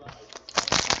base.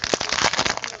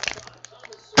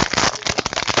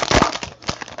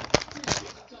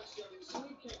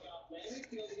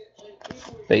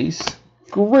 Base,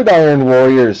 Gridiron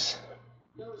Warriors,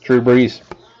 Drew Brees.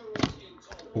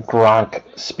 Gronk,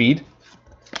 speed.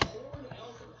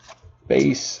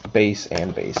 Base,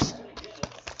 and base.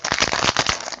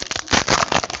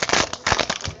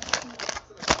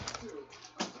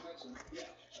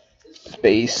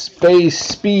 Base,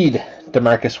 speed.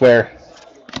 DeMarcus Ware.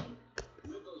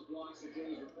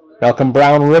 Malcolm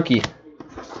Brown, rookie.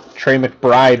 Trey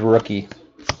McBride, rookie.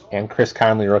 And Chris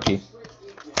Conley, rookie.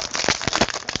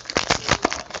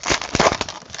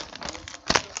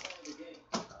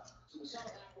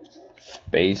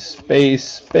 Base.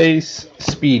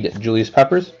 Speed, Julius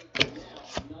Peppers.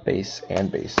 Base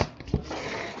and base.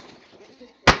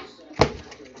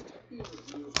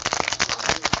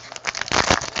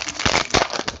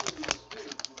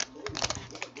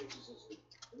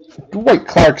 Dwight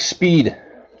Clark, speed.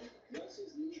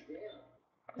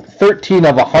 13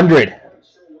 of 100.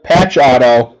 Patch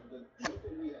auto.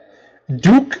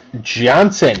 Duke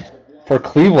Johnson for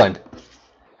Cleveland.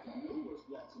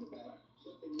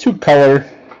 2-color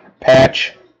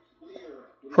patch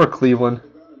for Cleveland.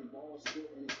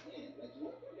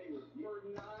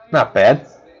 Not bad.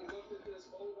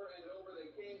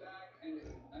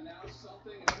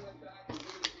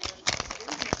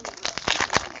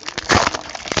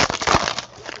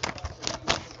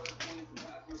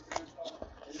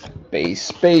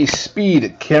 Base,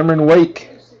 speed, Cameron Wake.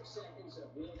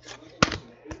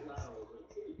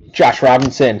 Josh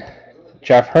Robinson,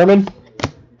 Jeff Herman,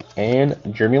 and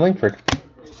Jeremy Langford.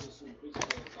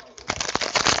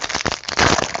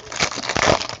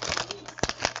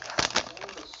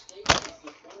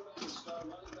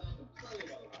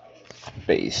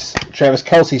 Base, Travis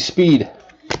Kelce, speed.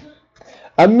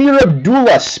 Amir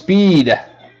Abdullah, speed,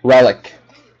 relic.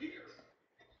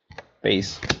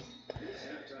 Base.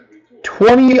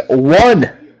 21.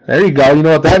 There you go. You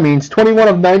know what that means. 21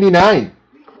 of 99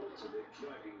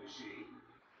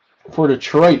 for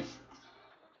Detroit.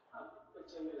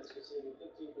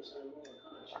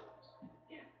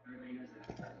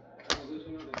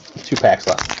 2 packs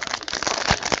left.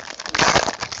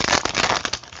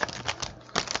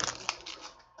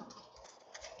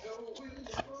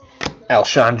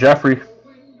 Alshon Jeffrey.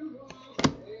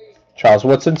 Charles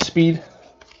Woodson, speed.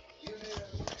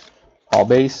 All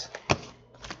base.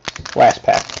 Last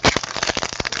pack.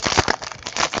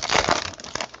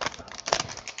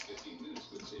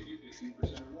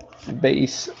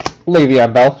 Base.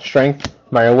 Le'Veon Bell, strength.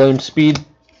 Meyer Williams, speed.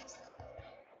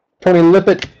 Tony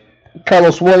Lippett,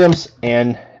 Carlos Williams,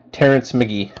 and Terrence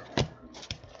McGee.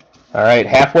 All right,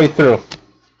 halfway through.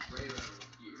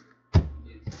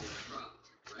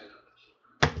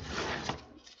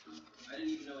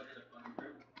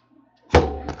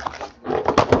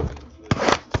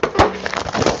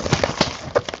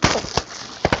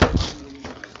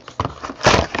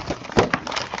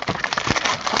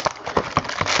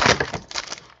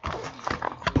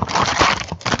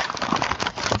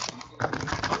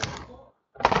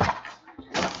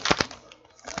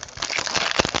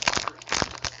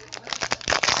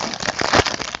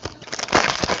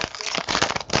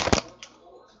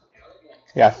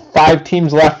 Got 5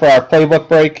 teams left for our playbook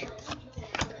break.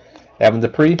 Evan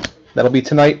Dupree, that'll be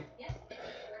tonight.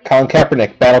 Colin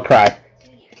Kaepernick, Battle Cry.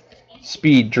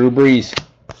 Speed, Drew Brees.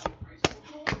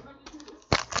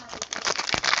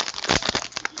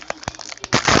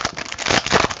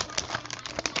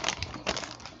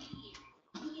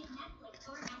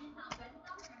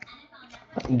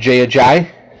 Jay Ajayi.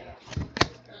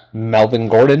 Melvin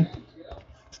Gordon.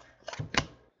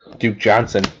 Duke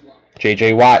Johnson.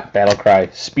 J.J. Watt, Battle Cry.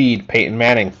 Speed, Peyton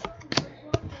Manning.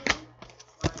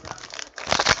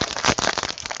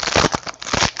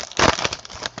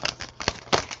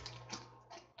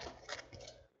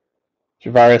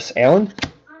 Javaris Allen,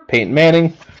 Peyton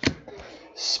Manning.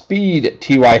 Speed,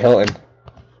 T.Y. Hilton.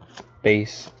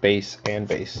 Base, and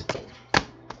base.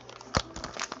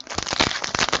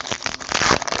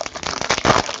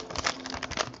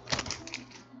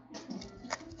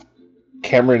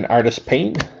 Cameron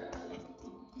Artis-Payne.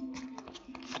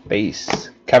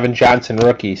 Base. Kevin Johnson,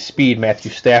 rookie. Speed, Matthew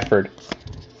Stafford.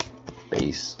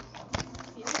 Base.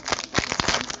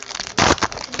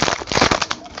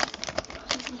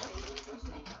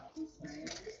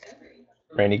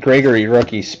 Randy Gregory,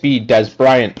 rookie. Speed, Des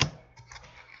Bryant.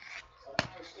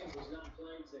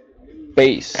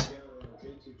 Base.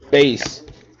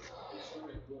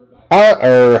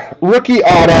 Rookie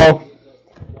auto,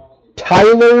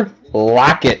 Tyler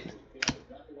Lockett.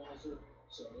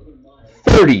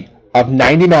 30 of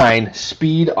 99,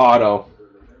 speed auto.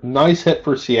 Nice hit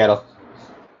for Seattle.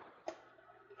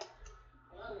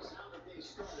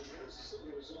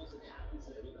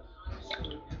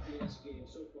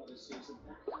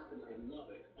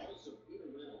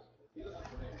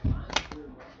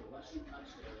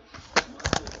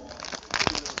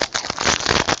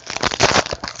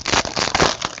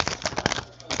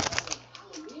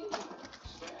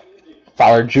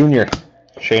 Fowler Jr.,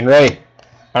 Shane Ray,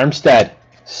 Armstead,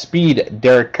 Speed,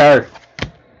 Derek Carr,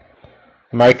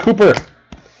 Amari Cooper,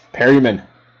 Perryman.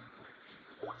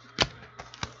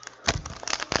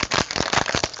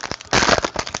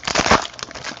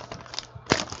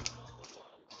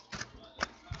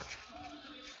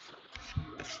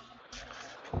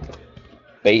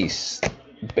 Base.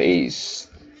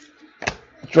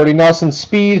 Jordy Nelson,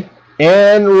 Speed,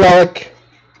 and relic,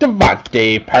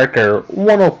 Devontae Parker,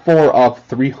 104 of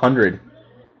 300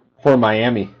 for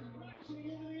Miami.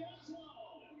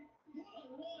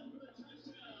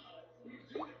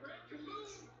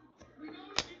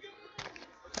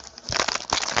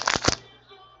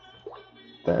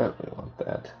 that. We want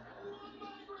that.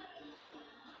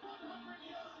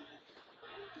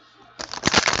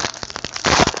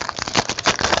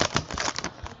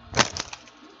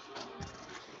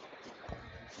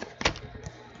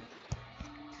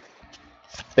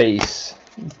 Base.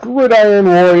 Gridiron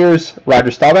Warriors,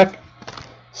 Roger Staubach.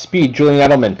 Speed, Julian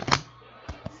Edelman.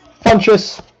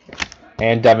 Funchess,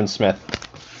 and Devin Smith.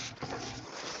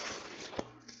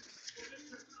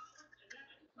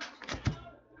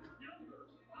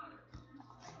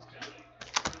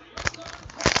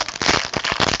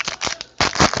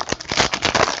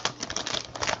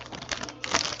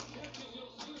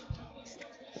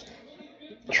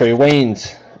 Trey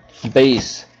Waynes,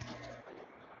 base.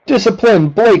 Discipline,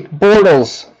 Blake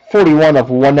Bortles, 41 of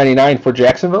 199 for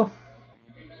Jacksonville.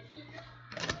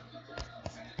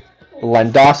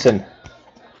 Len Dawson,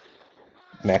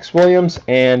 Max Williams,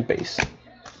 and base.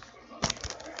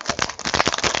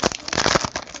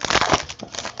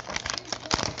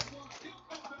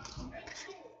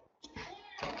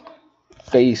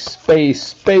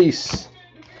 Base.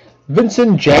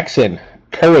 Vincent Jackson,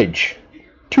 Courage,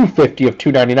 250 of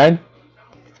 299.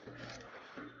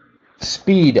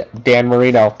 Speed, Dan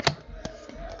Marino.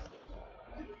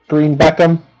 Green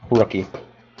Beckham, rookie.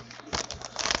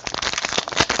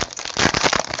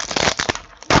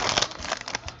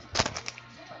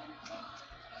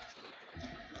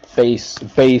 Base.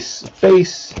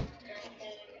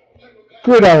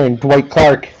 Gridiron, Dwight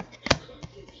Clark.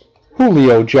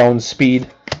 Julio Jones, speed,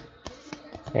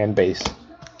 and base.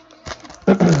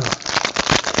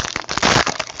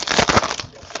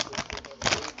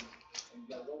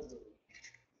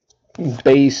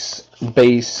 Base.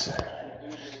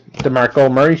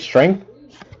 DeMarco Murray, strength.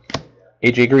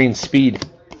 AJ Green, speed,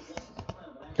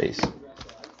 base.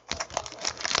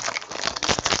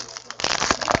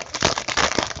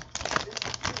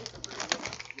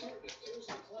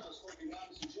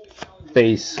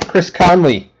 Base. Chris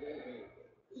Conley,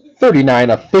 39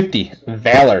 of 50.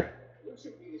 Valor.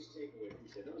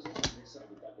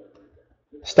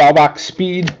 Staubach,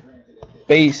 speed,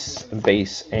 base,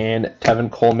 and Tevin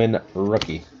Coleman,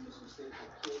 rookie.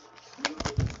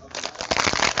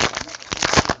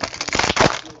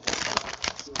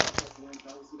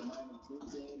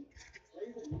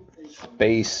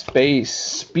 Base,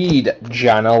 speed,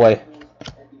 John Elway.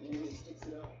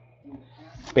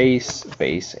 Base,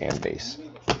 and base.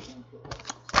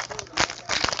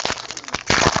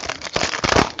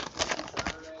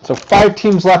 So 5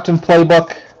 teams left in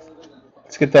playbook.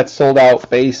 Let's get that sold out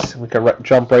base. We can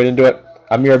jump right into it.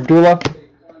 Amir Abdullah,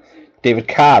 David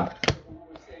Cobb,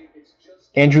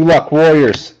 Andrew Luck,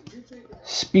 Warriors,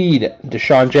 speed,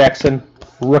 Deshaun Jackson,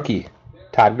 rookie,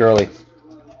 Todd Gurley.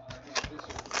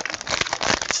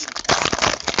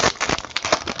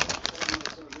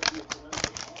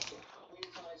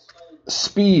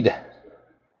 Speed,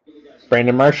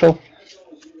 Brandon Marshall.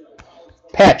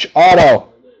 Patch auto,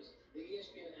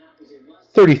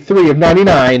 33 of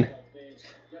 99.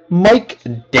 Mike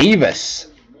Davis.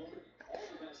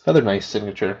 Another nice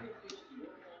signature.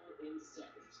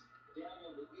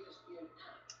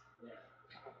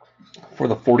 For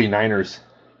the 49ers.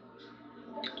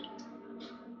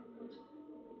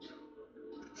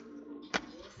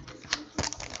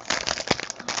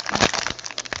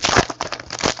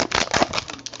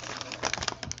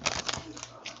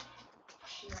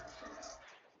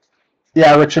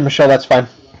 Yeah, Richard Michelle, that's fine.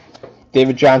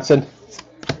 David Johnson.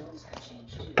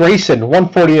 Grayson,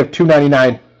 140 of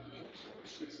 299.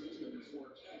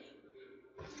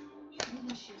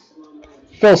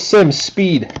 Phil Simms,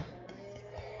 speed.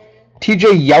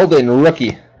 TJ Yeldon,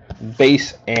 rookie,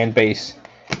 base and base.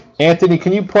 Anthony,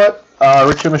 can you put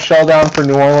Richard Michelle down for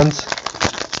New Orleans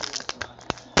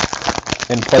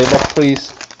in playbook,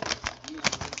 please?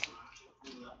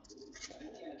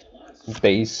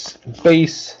 Base.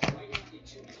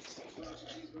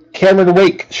 Cameron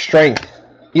Wake, strength.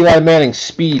 Eli Manning,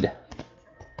 speed.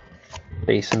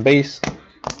 Base and base.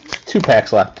 2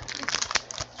 packs left.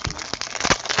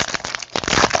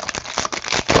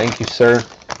 Thank you, sir.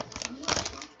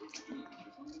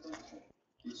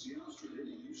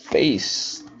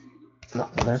 Base.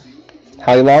 Nothing there.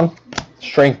 Howie Long,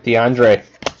 strength. DeAndre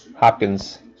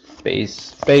Hopkins,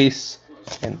 base,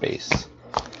 and base.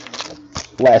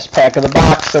 Last pack of the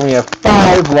box, and we have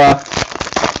 5 left.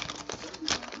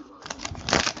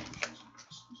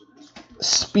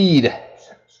 Speed,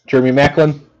 Jeremy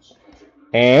Maclin,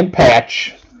 and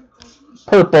patch,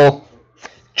 purple,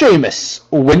 Jameis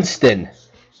Winston,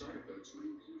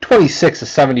 26 of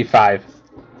 75.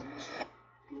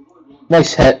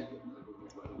 Nice hit,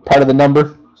 part of the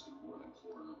number.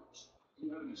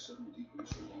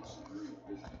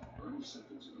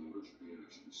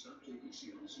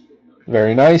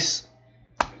 Very nice.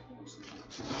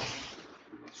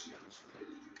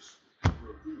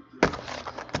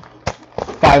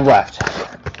 Five left.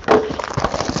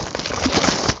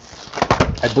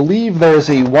 I believe there is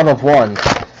a 1 of 1 in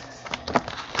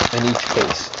each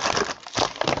case.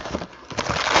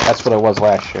 That's what it was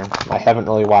last year. I haven't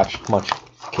really watched much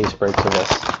case breaks of this.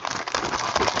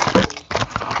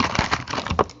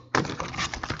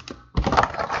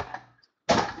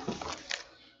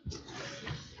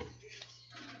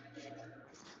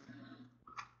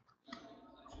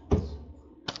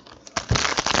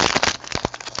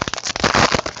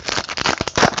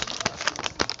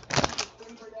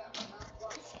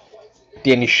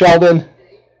 Danny Sheldon,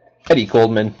 Eddie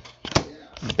Goldman,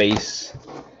 base.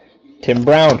 Tim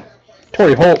Brown,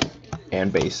 Torrey Holt,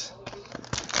 and base.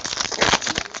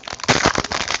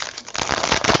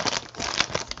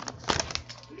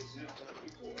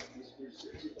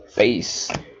 Base.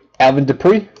 Alvin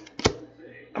Dupree,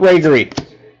 Gregory,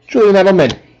 Julian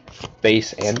Edelman,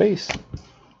 base and base.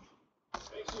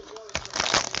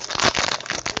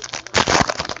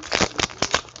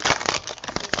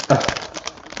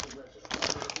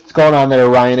 What's going on there,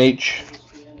 Ryan H?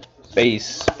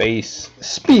 Base, base,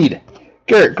 speed.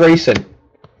 Garrett Grayson,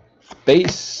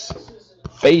 base,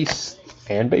 base,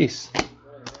 and base.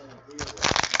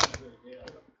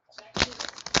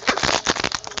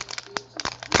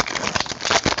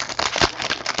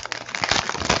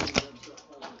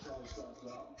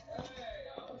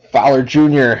 Fowler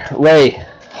Jr., Ray,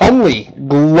 Hundley,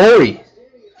 Glory,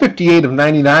 58 of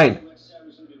 99.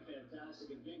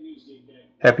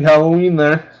 Happy Halloween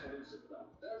there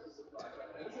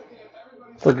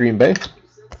for Green Bay.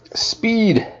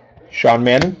 Speed, Sean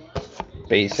Mannon,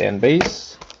 base and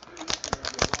base.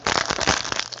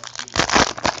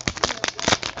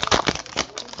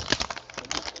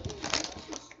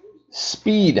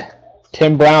 Speed,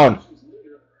 Tim Brown.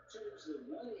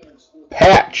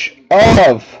 Patch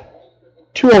of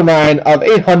 209 of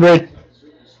 800.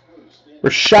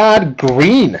 Rashad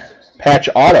Green, patch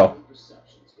auto.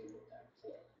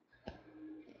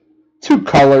 2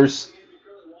 colors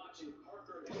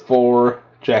for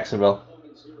Jacksonville.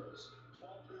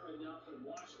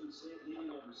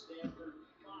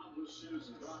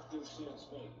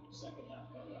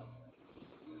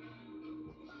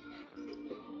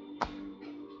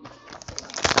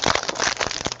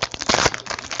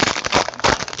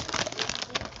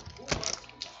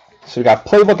 So we got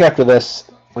playbook after this.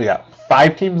 We got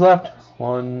 5 teams left.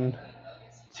 1,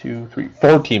 2, 3,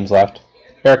 4 teams left.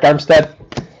 Eric Armstead.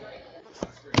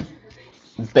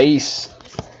 Base.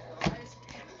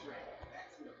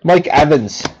 Mike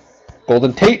Evans.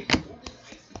 Golden Tate.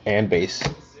 And base.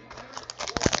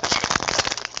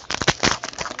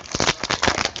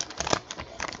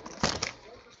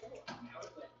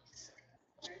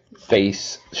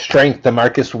 Base. Strength.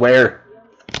 DeMarcus Ware.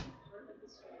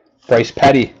 Bryce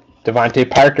Petty. Devontae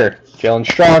Parker, Jalen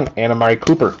Strong, and Amari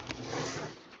Cooper.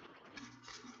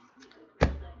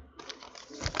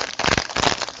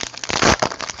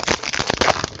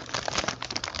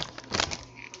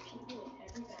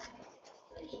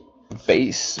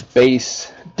 Base,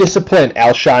 base, discipline,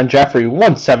 Alshon Jeffrey,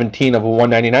 117 of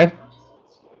 199.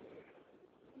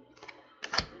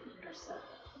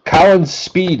 Collins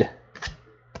Speed.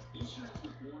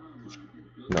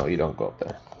 No, you don't go up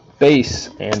there. Base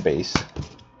and base.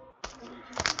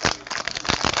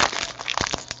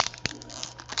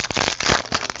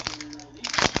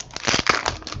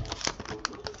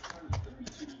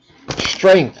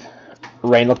 Strength,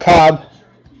 Randall Cobb,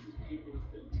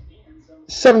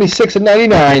 76 of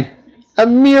 99,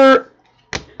 Amir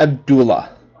Abdullah.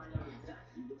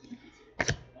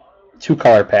 2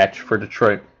 color patch for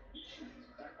Detroit.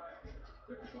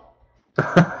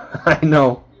 I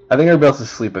know. I think everybody else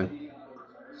is sleeping.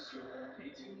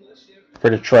 For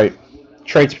Detroit.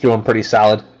 Detroit's doing pretty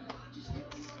solid.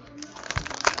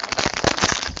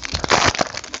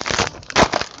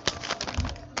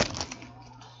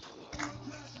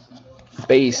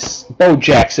 Base, Bo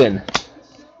Jackson.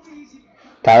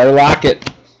 Tyler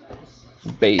Lockett.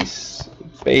 Base,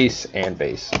 base, and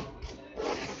base.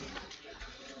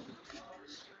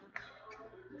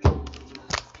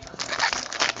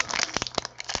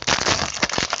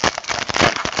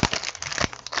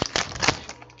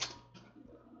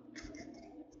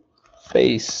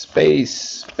 Base,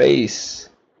 base, base.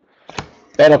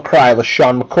 Battle Cry,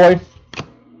 LaShawn McCoy.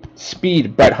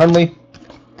 Speed, Brett Hundley.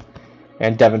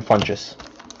 And Devin Funchess.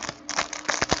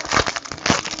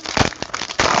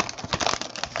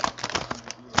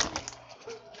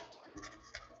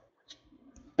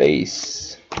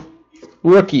 Base.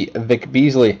 Rookie, Vic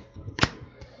Beasley.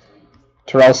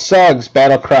 Terrell Suggs,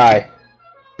 Battle Cry.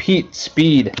 Pete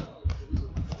Speed.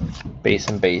 Base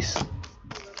and base.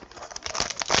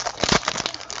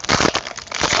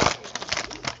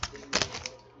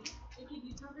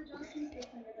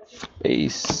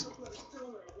 Base.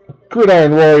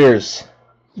 Gridiron Warriors.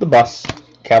 The Bus.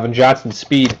 Calvin Johnson.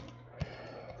 Speed.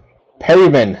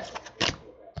 Perryman.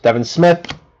 Devin Smith.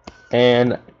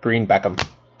 And Green Beckham.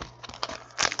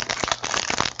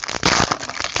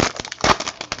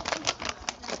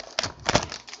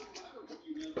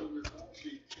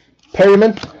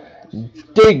 Perryman.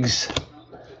 Diggs.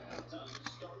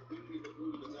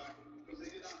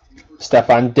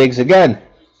 Stephon Diggs again.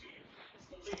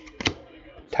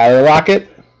 Tyler Lockett.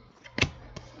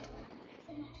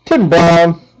 Tim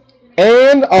Brown.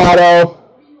 And auto.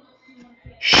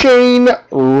 Shane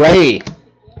Ray.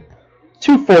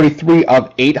 243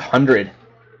 of 800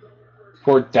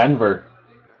 for Denver.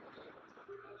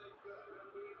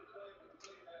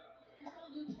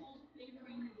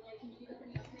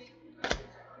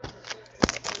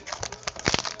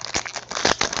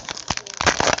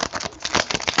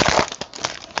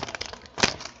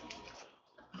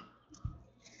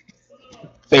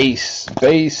 Base,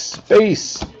 base,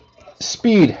 base.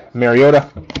 Speed, Mariota.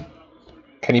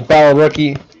 Kenny Bell,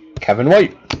 rookie. Kevin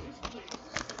White.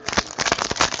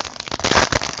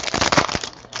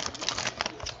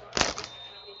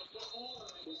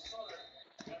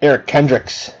 Eric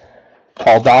Kendricks.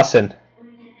 Paul Dawson.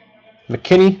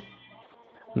 McKinney.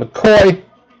 McCoy.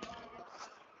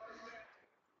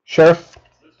 Sheriff.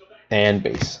 And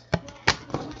base.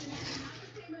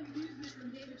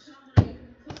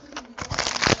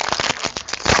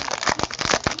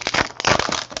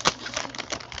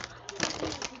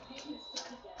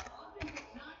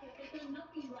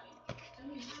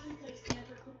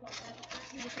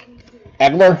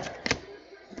 Egler.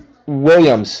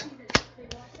 Williams.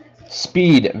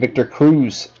 Speed, Victor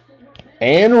Cruz.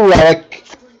 And relic,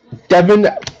 Devin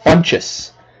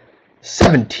Funchess.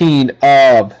 17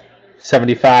 of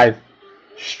 75.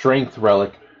 Strength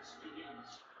relic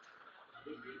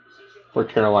for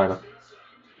Carolina.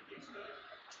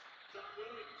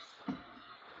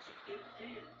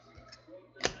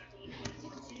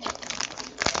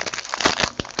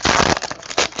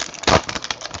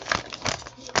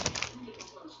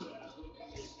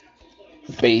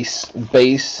 Base,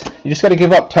 base. You just got to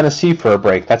give up Tennessee for a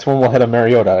break. That's when we'll hit a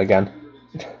Mariota again.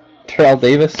 Terrell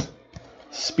Davis.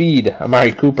 Speed,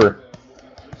 Amari Cooper.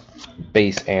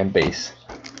 Base and base.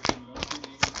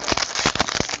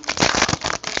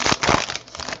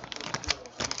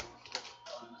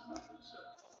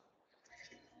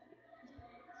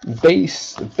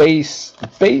 Base, base,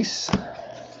 base.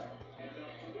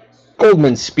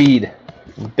 Goldman Speed.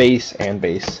 Base and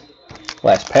base.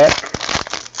 Last pack.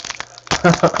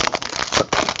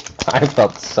 I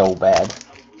felt so bad.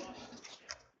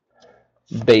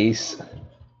 Base.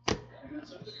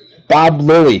 Bob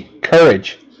Lilly,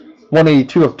 Courage.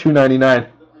 182 of 299.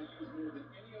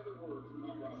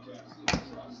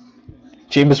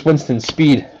 Jameis Winston,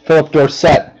 Speed. Philip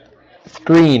Dorsett.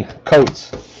 Green,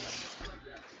 Coates.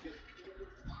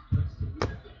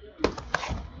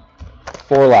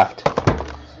 4 left.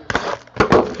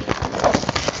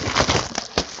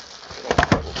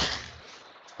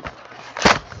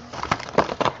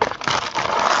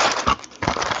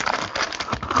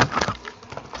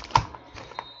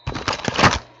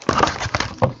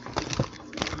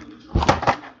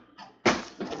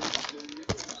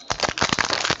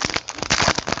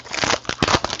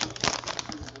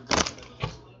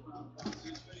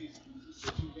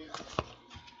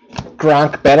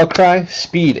 Gronk Battlecry,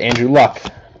 Speed, Andrew Luck,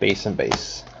 base and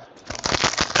base.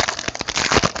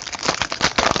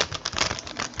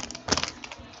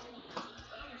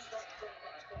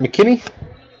 McKinney,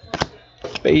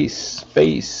 base,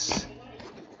 base.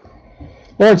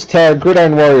 Lawrence Taylor,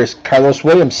 Gridiron Warriors, Carlos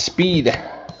Williams, Speed.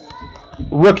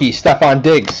 Rookie, Stephon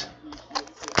Diggs.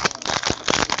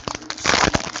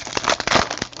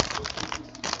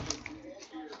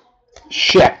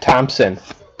 Shaq Thompson.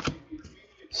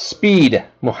 Speed,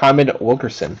 Muhammad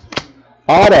Wilkerson.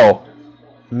 Auto,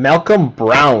 Malcolm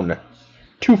Brown.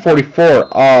 244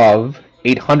 of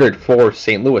 800 for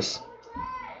St. Louis.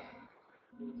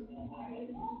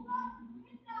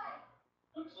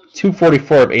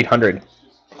 244 of 800.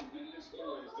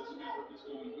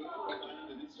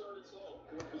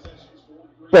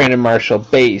 Brandon Marshall,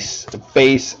 base,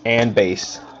 base, and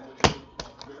base.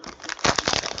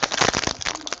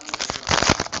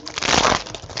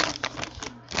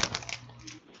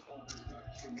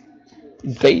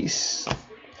 Base.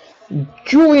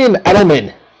 Julian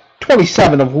Edelman,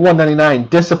 27 of 199.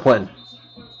 Discipline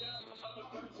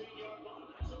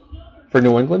for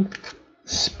New England.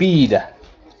 Speed,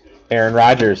 Aaron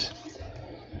Rodgers.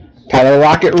 Tyler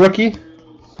Lockett, rookie.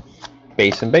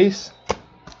 Base and base.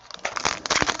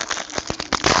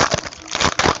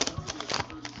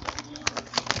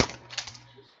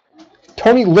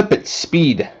 Tony Lippett,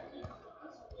 speed.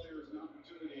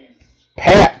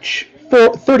 Patch,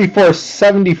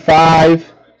 34.75.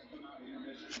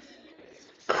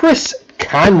 Chris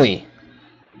Conley.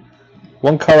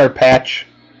 One color patch.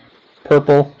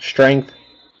 Purple, strength.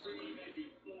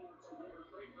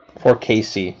 For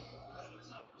KC.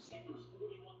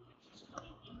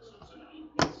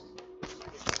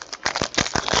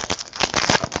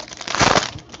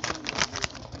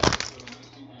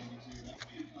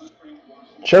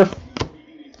 Sheriff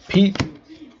Pete,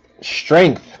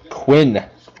 strength, Quinn.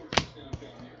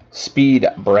 Speed,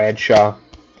 Bradshaw.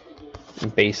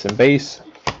 Base and base.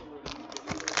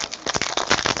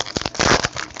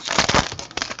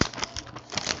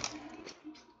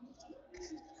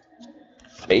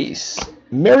 Base.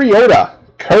 Mariota,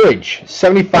 courage,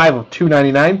 75 of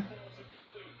 299.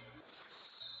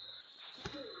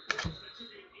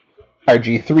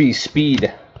 RG3,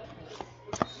 speed.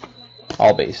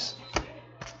 All base.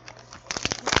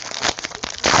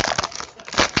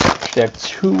 Should have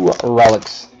 2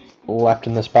 relics left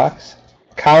in this box.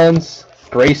 Collins,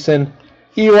 Grayson,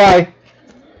 Eli,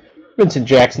 Vincent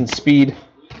Jackson, speed.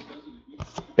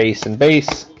 Base and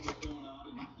base.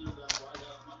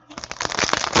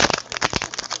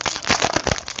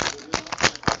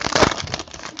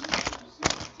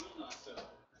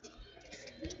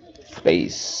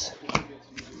 Base.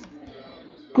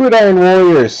 Gridiron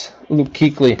Warriors, Luke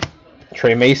Kuechly,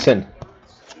 Trey Mason.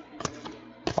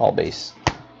 All base.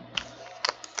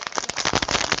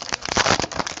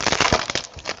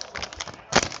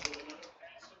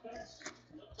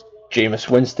 Jameis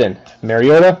Winston,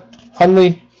 Mariota,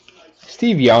 Hundley,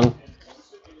 Steve Young.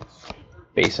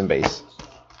 Base and base.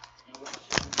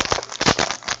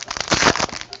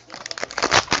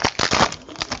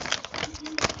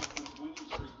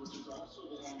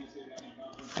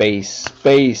 Base,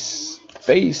 base,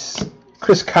 base.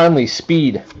 Chris Conley,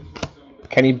 speed.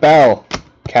 Kenny Bell,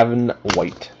 Kevin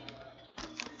White.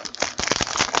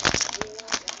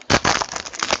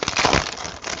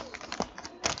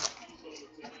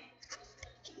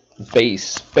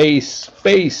 Base, base,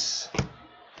 base.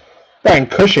 Brian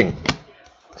Cushing,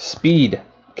 speed.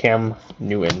 Cam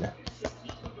Newton,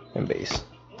 and base.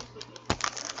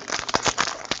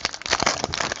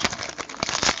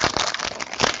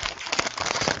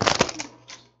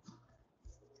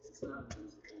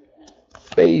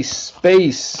 Base,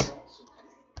 base.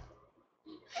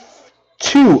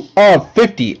 2 of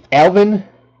 50. Alvin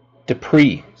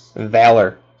Dupree,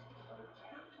 Valor.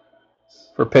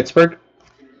 For Pittsburgh.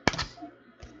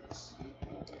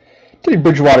 Teddy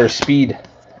Bridgewater, speed.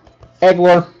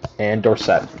 Aguilar and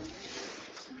Dorsett.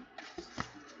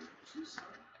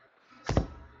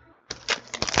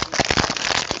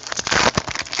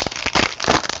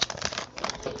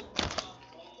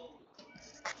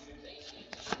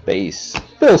 Base.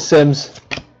 Bill Sims.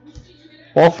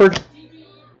 Walford.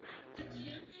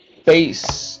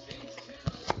 Base.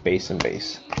 Base and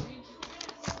base.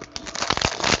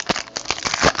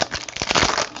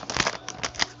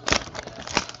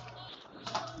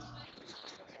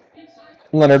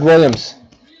 Leonard Williams.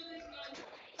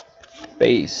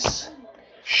 Base.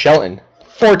 Shelton.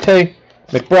 Forte.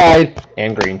 McBride.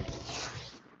 And Green.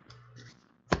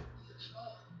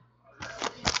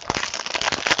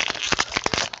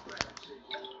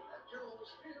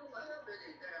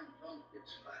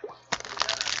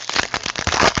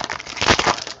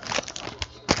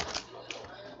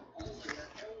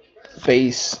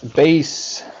 Base,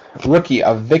 base. Rookie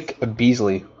of Vic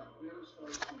Beasley.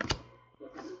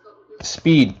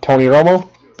 Speed, Tony Romo.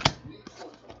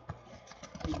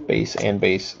 Base and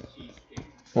base.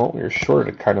 Well, we're short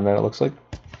a card on that, it looks like.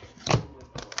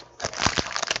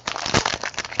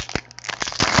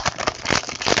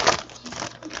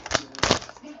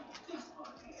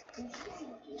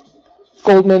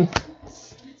 Goldman.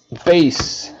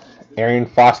 Base, Arian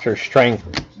Foster.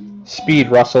 Strength. Speed,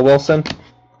 Russell Wilson.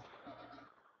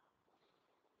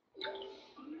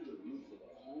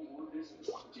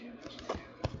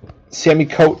 Sammy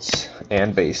Coates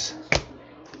and base.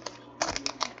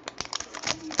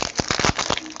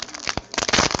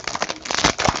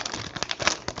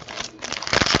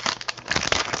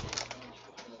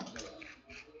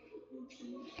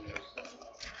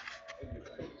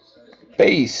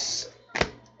 Base.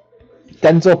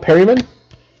 Denzel Perryman.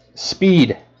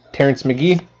 Speed. Terrence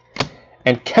McGee.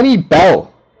 And Kenny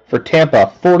Bell for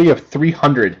Tampa. 40 of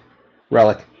 300.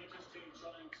 Relic.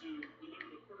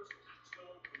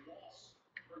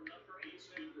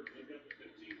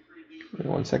 Give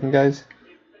me 1 second, guys.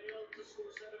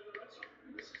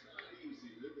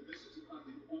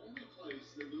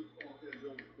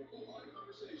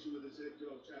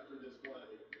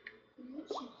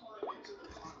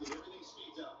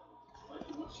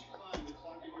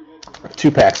 Two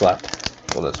packs left.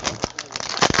 Well, this one.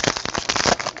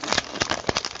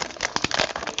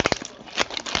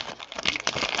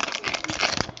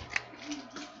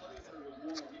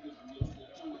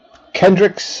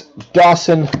 Kendricks,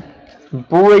 Dawson,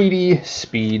 Brady,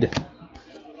 Speed.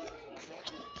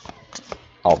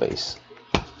 All base.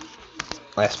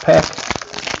 Last pack.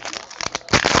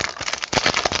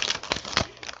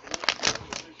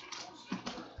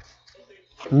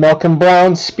 Malcolm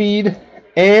Brown, Speed,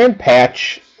 and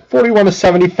patch.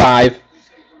 41/75.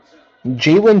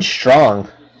 Jalen Strong.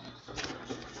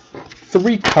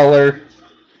 3-color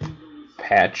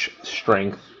patch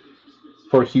strength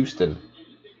for Houston.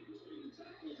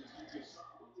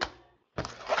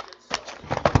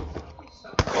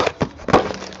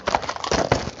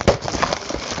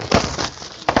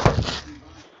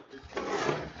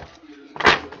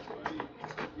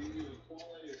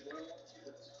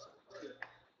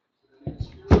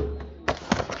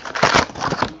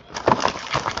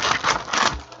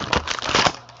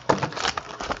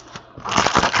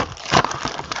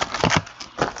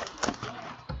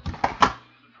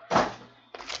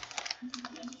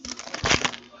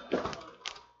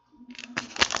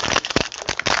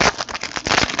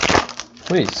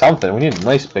 We need something. We need a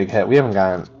nice big hit. We haven't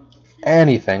gotten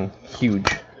anything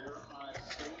huge.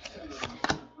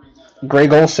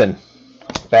 Greg Olson,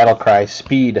 Battle Cry,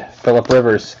 Speed, Phillip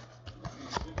Rivers,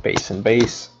 base and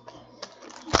base.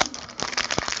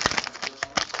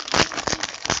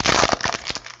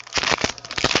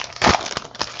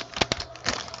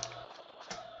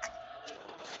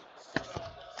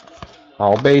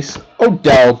 All base.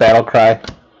 Odell, Battle Cry,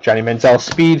 Johnny Manziel,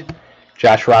 Speed,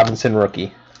 Josh Robinson,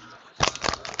 rookie.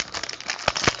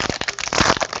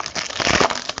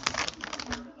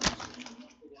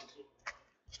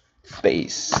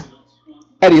 Base.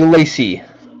 Eddie Lacy.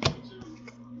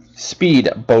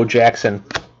 Speed, Bo Jackson.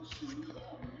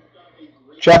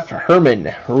 Jeff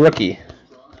Herman, rookie.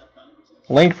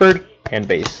 Langford, and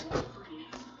base.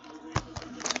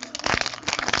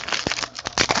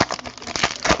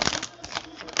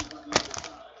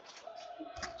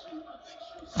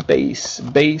 Base,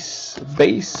 base,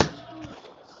 base.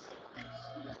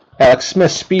 Alex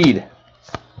Smith, Speed,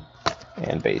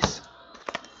 and base.